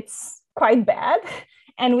 it's quite bad,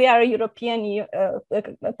 and we are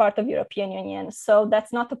a part of European Union, so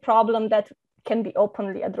that's not a problem that can be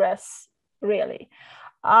openly addressed, really.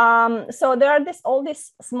 So there are all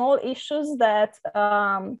these small issues that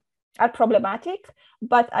are problematic,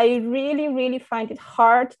 but I really, really find it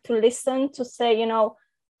hard to listen to say,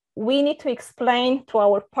 we need to explain to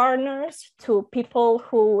our partners, to people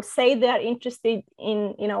who say they are interested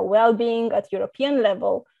in, well-being at European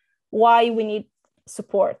level, why we need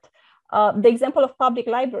support. The example of public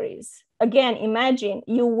libraries, again, imagine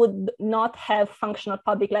you would not have functional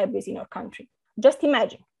public libraries in your country. Just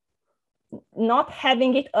imagine not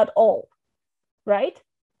having it at all, right?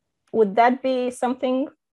 Would that be something,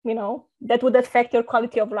 that would affect your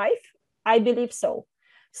quality of life? I believe so.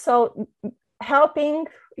 So helping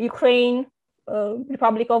Ukraine,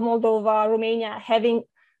 Republic of Moldova, Romania, having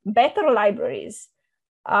better libraries,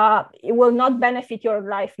 it will not benefit your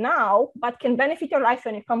life now, but can benefit your life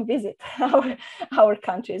when you come visit our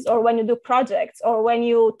countries, or when you do projects, or when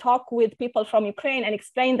you talk with people from Ukraine and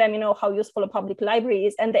explain them, how useful a public library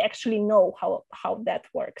is, and they actually know how that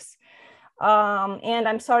works. And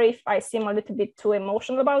I'm sorry if I seem a little bit too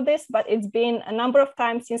emotional about this, but it's been a number of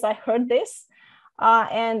times since I heard this.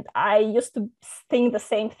 And I used to think the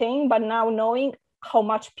same thing, but now knowing how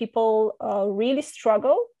much people really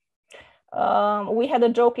struggle. We had a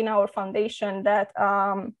joke in our foundation that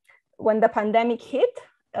when the pandemic hit,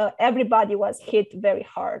 everybody was hit very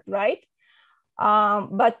hard, right?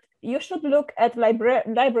 But you should look at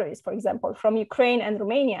libraries, for example, from Ukraine and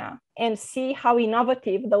Romania, and see how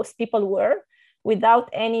innovative those people were without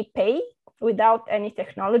any pay, without any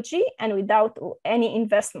technology, and without any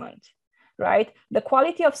investment, right? The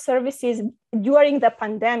quality of services during the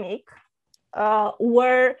pandemic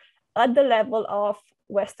were at the level of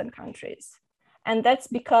Western countries. And that's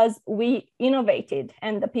because we innovated,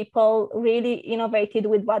 and the people really innovated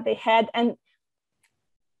with what they had. And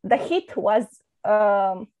the hit was,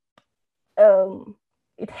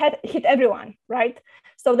 it had hit everyone, right?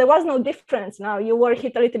 So there was no difference. Now you were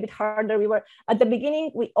hit a little bit harder. We were, at the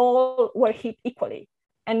beginning, we all were hit equally.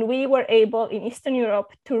 And we were able in Eastern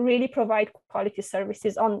Europe to really provide quality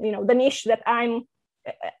services on, the niche that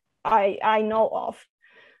I know of.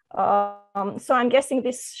 So I'm guessing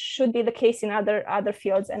this should be the case in other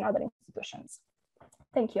fields and other institutions.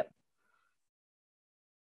 Thank you.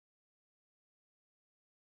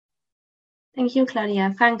 Thank you,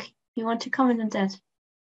 Claudia. Frank, you want to comment on that?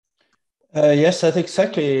 Yes, that's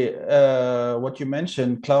exactly what you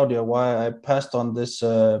mentioned, Claudia, why I passed on this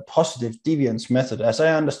positive deviance method. As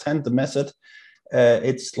I understand the method,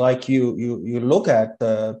 it's like you look at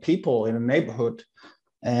people in a neighborhood,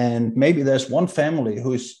 and maybe there's one family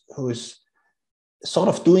who's sort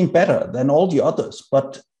of doing better than all the others,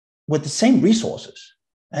 but with the same resources.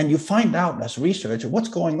 And you find out as a researcher what's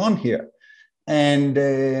going on here, and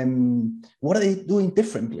what are they doing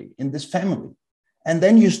differently in this family. And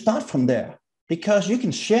then you start from there, because you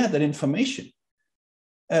can share that information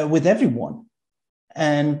with everyone.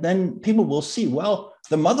 And then people will see, well,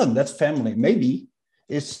 the mother in that family maybe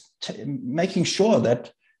is making sure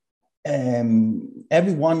that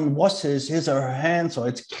everyone washes his or her hands, or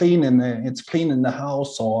it's clean in the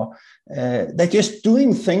house, or they're just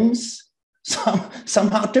doing things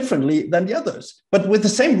somehow differently than the others, but with the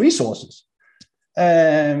same resources.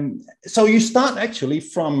 So you start actually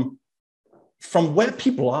from where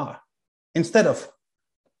people are, instead of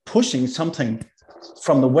pushing something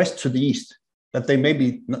from the west to the east that they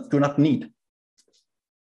maybe do not need.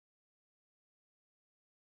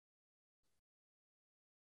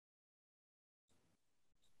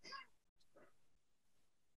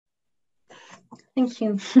 Thank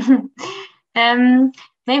you.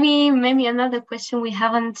 Maybe another question we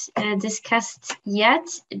haven't discussed yet.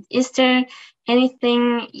 Is there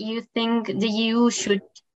anything you think the EU should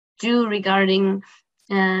do regarding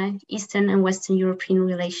Eastern and Western European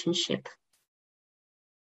relationship?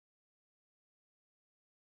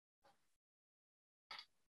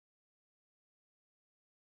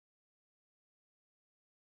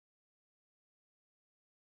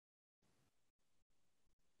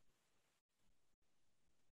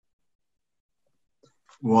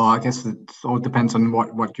 Well, I guess it all depends on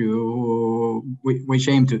which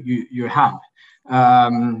aim you have.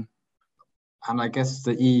 And I guess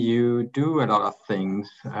the EU do a lot of things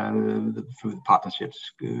through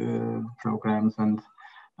partnerships programs, and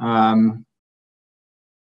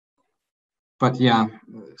but yeah,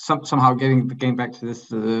 somehow getting back to this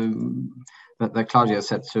that Claudia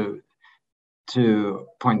said, to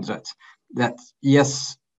point that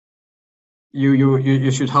yes,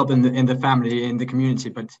 you should help in the family, in the community,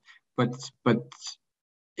 but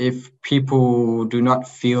if people do not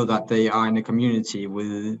feel that they are in a community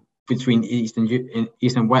between East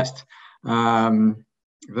and West, then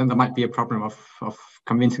there might be a problem of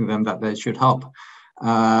convincing them that they should help.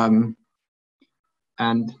 And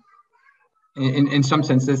in some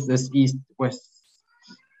sense, this East-West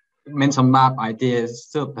mental map idea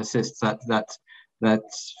still persists, that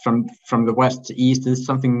from the West to East is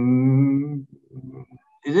something.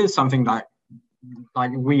 It is something like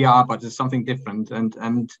we are, but it's something different.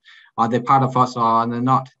 And are they part of us, or are they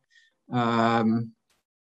not?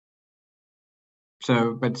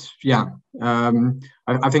 So, but yeah,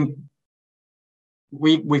 I think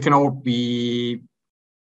we can all be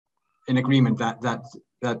in agreement that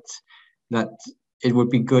it would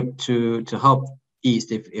be good to help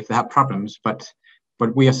East if they have problems, but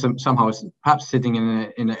we are somehow perhaps sitting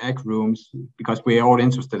in egg rooms because we are all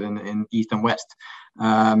interested in East and West.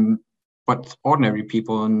 But ordinary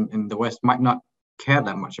people in the West might not care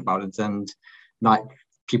that much about it, and like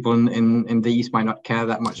people in the East might not care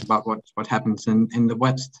that much about what happens in the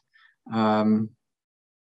West. So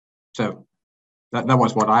that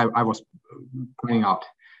was what I was pointing out.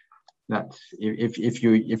 that if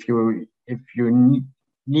you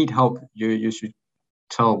need help, you should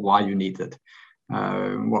tell why you need it.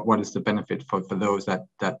 What is the benefit for those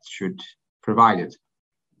that should provide it?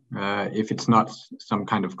 If it's not some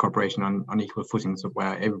kind of cooperation on equal footing, so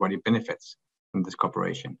where everybody benefits from this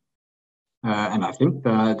cooperation. And I think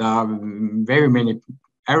there are very many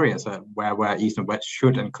areas where East and West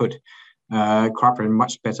should and could cooperate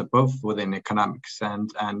much better, both within economics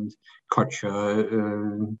and culture,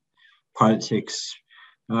 politics.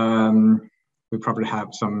 We probably have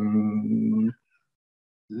some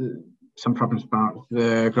problems about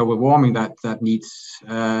the global warming that needs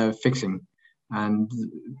fixing, and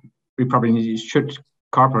we probably should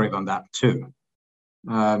cooperate on that too.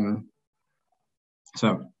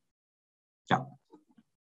 So, yeah.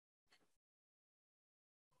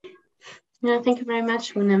 Yeah, thank you very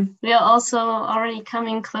much, Rune. We are also already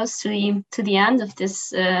coming close to the end of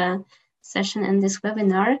this session and this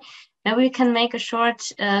webinar. Now we can make a short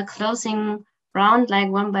closing round, like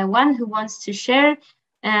one by one, who wants to share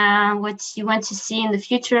what you want to see in the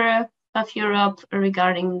future of Europe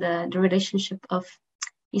regarding the relationship of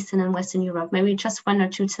Eastern and Western Europe. Maybe just 1 or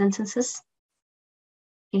 2 sentences,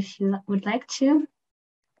 if you would like to.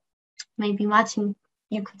 Maybe Martin,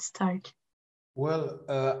 you could start. Well,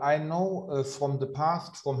 I know from the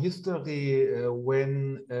past, from history,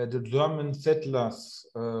 when the German settlers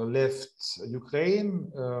left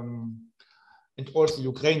Ukraine, and also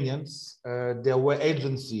Ukrainians, there were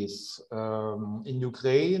agencies in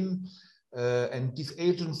Ukraine, and these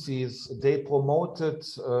agencies, they promoted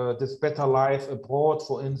this better life abroad,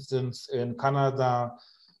 for instance, in Canada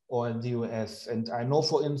or in the US. And I know,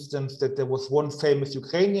 for instance, that there was one famous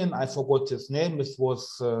Ukrainian, I forgot his name, it was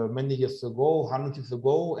many years ago, 100 years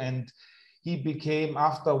ago, and he became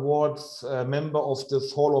afterwards a member of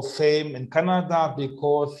this Hall of Fame in Canada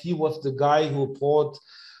because he was the guy who brought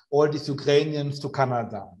all these Ukrainians to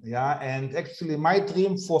Canada. Yeah, and actually my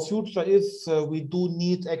dream for future is we do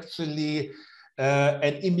need actually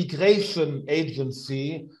an immigration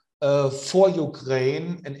agency for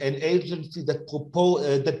Ukraine, an agency that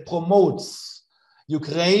promotes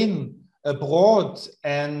Ukraine abroad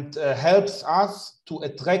and helps us to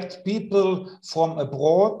attract people from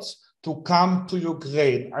abroad to come to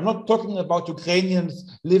Ukraine. I'm not talking about Ukrainians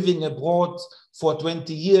living abroad for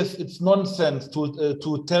 20 years. It's nonsense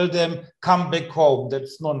to tell them, come back home.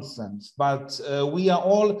 That's nonsense. But we are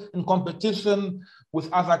all in competition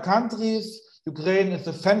with other countries. Ukraine is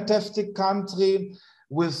a fantastic country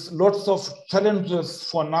with lots of challenges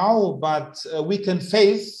for now, but we can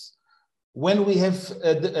face when we have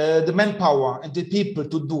the manpower and the people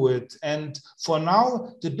to do it. And for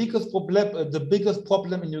now, the biggest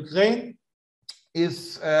problem in Ukraine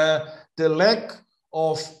is the lack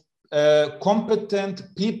of competent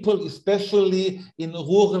people, especially in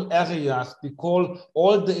rural areas, because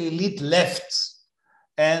all the elite left,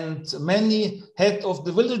 and many head of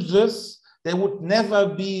the villages, they would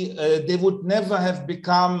never have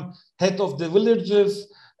become head of the villages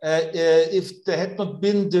if there had not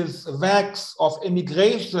been this wax of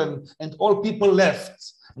immigration and all people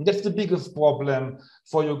left. And that's the biggest problem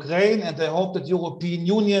for Ukraine. And I hope that European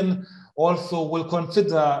Union also will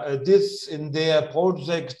consider this in their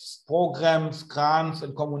projects, programs, grants,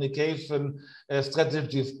 and communication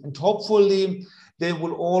strategies. And hopefully they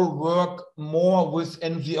will all work more with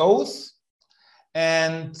NGOs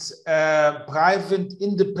and private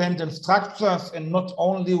independent structures, and not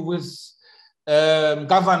only with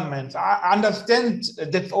governments. I understand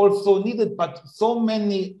that's also needed, but so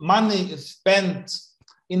many money is spent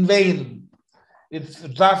in vain. It's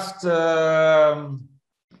just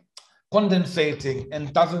condensating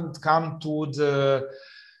and doesn't come to the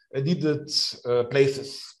needed places.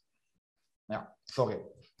 Yeah, sorry.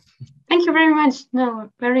 Thank you very much. No,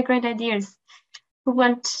 very great ideas. Who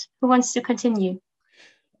wants to continue?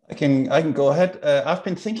 I can go ahead. I've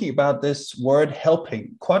been thinking about this word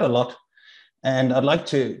helping quite a lot, and I'd like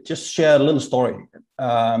to just share a little story.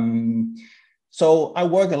 So I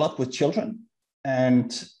work a lot with children,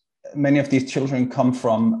 and many of these children come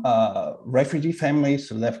from refugee families.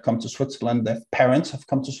 So they've come to Switzerland. Their parents have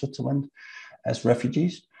come to Switzerland as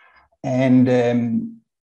refugees, and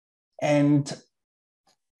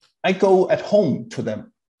I go at home to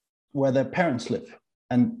them where their parents live,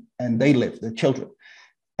 and they live, their children.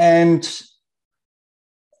 And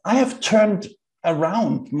I have turned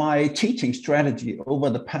around my teaching strategy over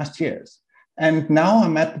the past years. And now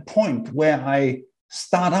I'm at the point where I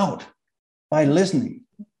start out by listening.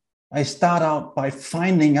 I start out by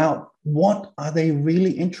finding out, what are they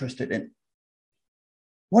really interested in?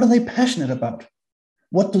 What are they passionate about?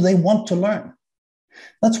 What do they want to learn?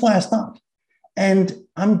 That's why I start. And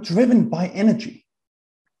I'm driven by energy.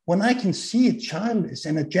 When I can see a child is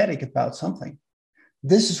energetic about something,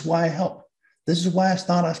 this is why I help. This is why I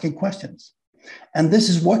start asking questions. And this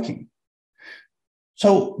is working.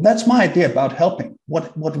 So that's my idea about helping.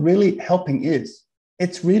 What really helping is,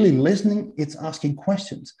 it's really listening, it's asking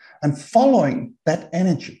questions and following that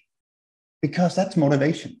energy, because that's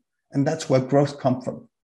motivation and that's where growth comes from.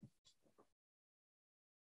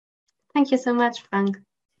 Thank you so much, Frank.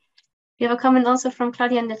 We have a comment also from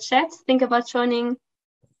Claudia in the chat. Think about joining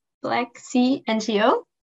Black Sea NGO.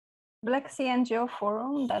 Black Sea NGO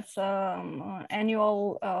Forum, that's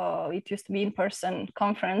annual, it used to be in-person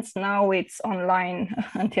conference. Now it's online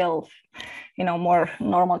until, more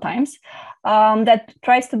normal times. That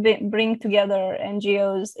tries to bring together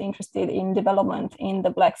NGOs interested in development in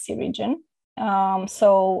the Black Sea region.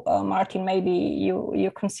 So Martin, maybe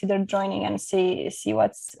you consider joining and see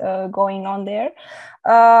what's going on there.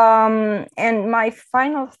 And my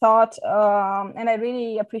final thought, and I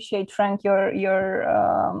really appreciate, Frank, your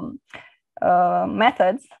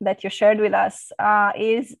methods that you shared with us,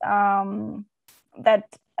 is that,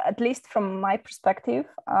 at least from my perspective,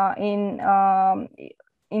 in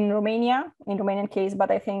Romania, in Romanian case,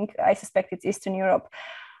 but I suspect it's Eastern Europe,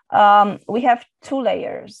 we have two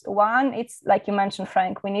layers. One, it's like you mentioned,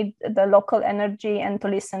 Frank, we need the local energy and to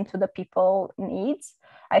listen to the people needs.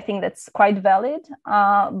 I think that's quite valid.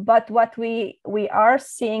 But what we are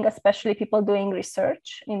seeing, especially people doing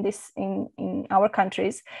research in our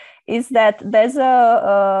countries, is that there's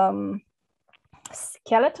a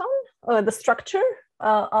skeleton, the structure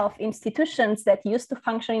of institutions that used to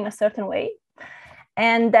function in a certain way,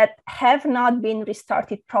 and that have not been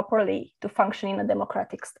restarted properly to function in a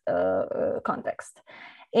democratic context.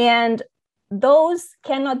 And those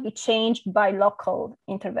cannot be changed by local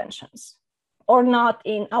interventions, or not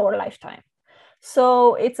in our lifetime.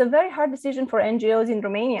 So it's a very hard decision for NGOs in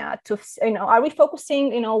Romania to, are we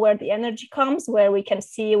focusing, where the energy comes, where we can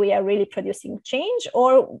see we are really producing change,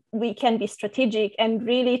 or we can be strategic and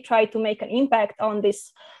really try to make an impact on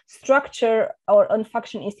this structure or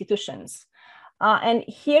unfunctioning institutions. And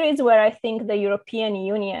here is where I think the European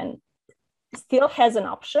Union still has an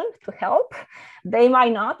option to help. They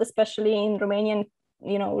might not, especially in Romanian,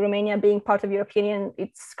 Romania being part of European Union,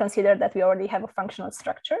 it's considered that we already have a functional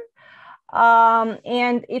structure.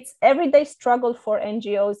 And it's everyday struggle for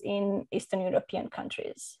NGOs in Eastern European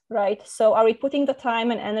countries, right? So are we putting the time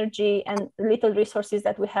and energy and little resources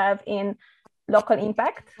that we have in local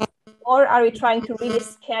impact, or are we trying to really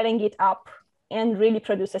scaling it up and really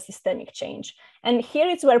produce a systemic change? And here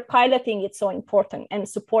is where piloting is so important, and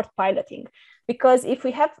support piloting. Because if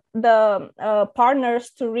we have the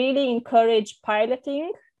partners to really encourage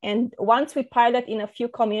piloting, and once we pilot in a few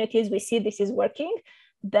communities, we see this is working,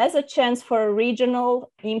 there's a chance for a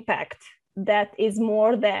regional impact that is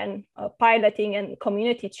more than piloting and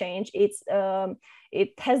community change. It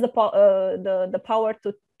has the power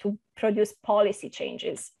to produce policy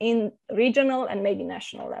changes in regional and maybe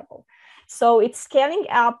national level. So it's scaling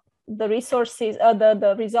up the resources,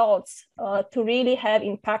 the results to really have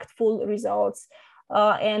impactful results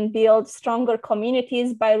and build stronger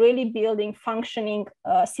communities by really building functioning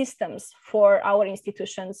systems for our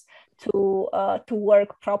institutions to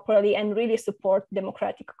work properly and really support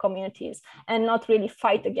democratic communities and not really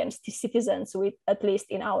fight against the citizens, with, at least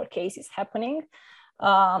in our case, is happening.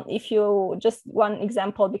 If you, just one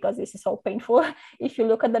example, because this is so painful, if you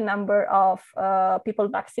look at the number of people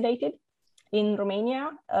vaccinated in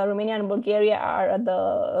Romania, Romania and Bulgaria are at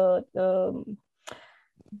the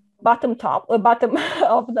bottom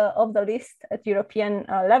of the list at European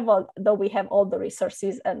level, though we have all the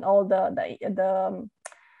resources and all the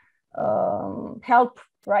help,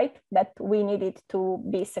 right, that we needed to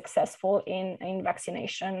be successful in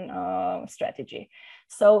vaccination strategy.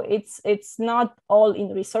 So it's not all in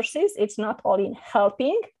resources, it's not all in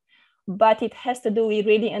helping, but it has to do with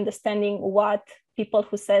really understanding what people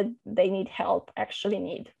who said they need help actually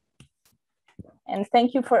need. And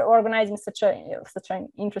thank you for organizing such an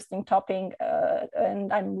interesting topic,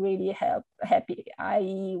 and I'm really happy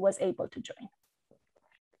I was able to join.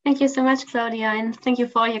 Thank you so much, Claudia, and thank you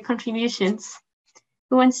for your contributions.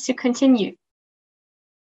 Who wants to continue?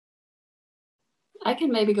 I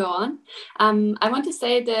can maybe go on. I want to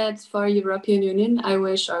say that for European Union, I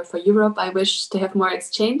wish to have more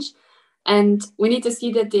exchange. And we need to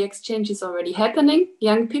see that the exchange is already happening.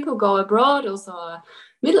 Young people go abroad, also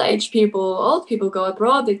middle-aged people, old people go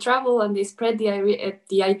abroad, they travel and they spread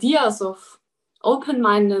the ideas of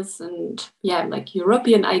open-mindedness and like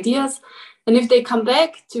European ideas. And if they come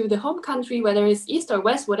back to the home country, whether it's East or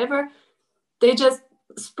West, whatever, they just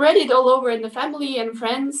spread it all over in the family and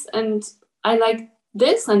friends. And I like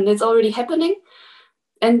this and it's already happening.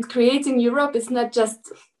 And creating Europe is not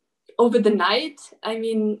just over the night. I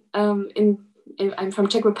mean, I'm from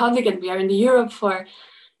Czech Republic and we are in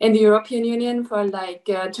the European Union for like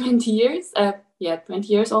 20 years. 20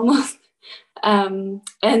 years almost. And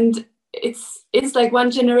it's like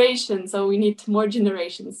one generation, so we need more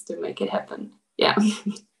generations to make it happen. Yeah.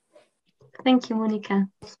 Thank you, Monica.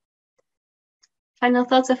 Final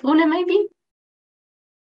thoughts of Una, maybe?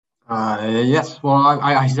 Yes, well,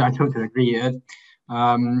 I totally agree.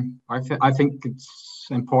 I think it's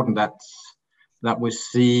important that we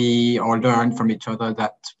see or learn from each other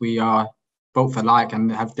that we are both alike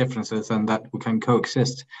and have differences and that we can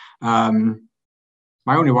coexist.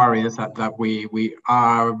 My only worry is that we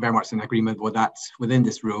are very much in agreement with that within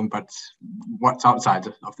this room, but what's outside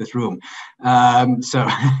of this room.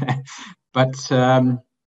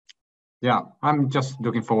 Yeah, I'm just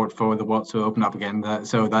looking forward for the world to open up again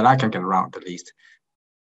so that I can get around at least.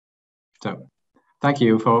 So thank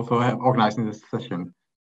you for organizing this session.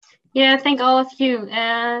 Yeah, thank all of you.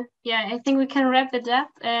 Yeah, I think we can wrap it up.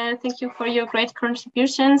 Thank you for your great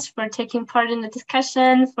contributions, for taking part in the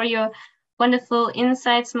discussion, for your wonderful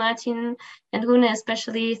insights, Martin and Rune,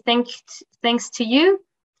 especially thanks to you.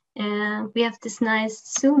 We have this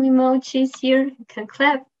nice Zoom emojis here. You can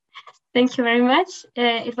clap. Thank you very much.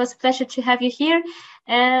 It was a pleasure to have you here.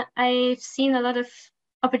 I've seen a lot of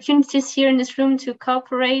opportunities here in this room to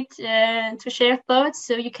cooperate, to share thoughts.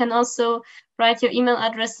 So you can also write your email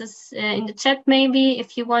addresses in the chat maybe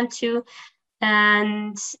if you want to.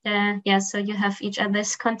 And yeah, so you have each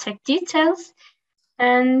other's contact details.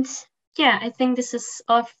 And yeah, I think this is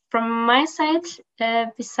all from my side.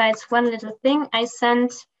 Besides one little thing, I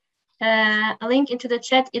sent a link into the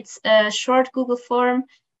chat. It's a short Google form,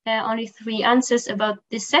 only 3 answers about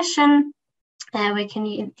this session, where you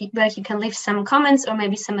can leave some comments or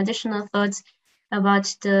maybe some additional thoughts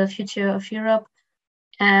about the future of Europe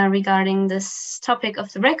regarding this topic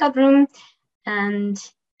of the breakout room. And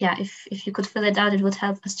yeah, if you could fill it out, it would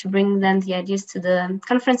help us to bring then the ideas to the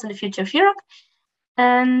conference on the future of Europe.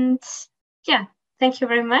 And yeah, thank you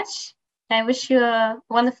very much. I wish you a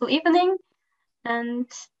wonderful evening. And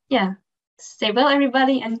yeah, stay well,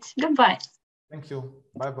 everybody, and goodbye. Thank you.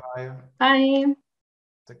 Bye-bye. Bye.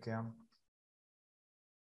 Take care.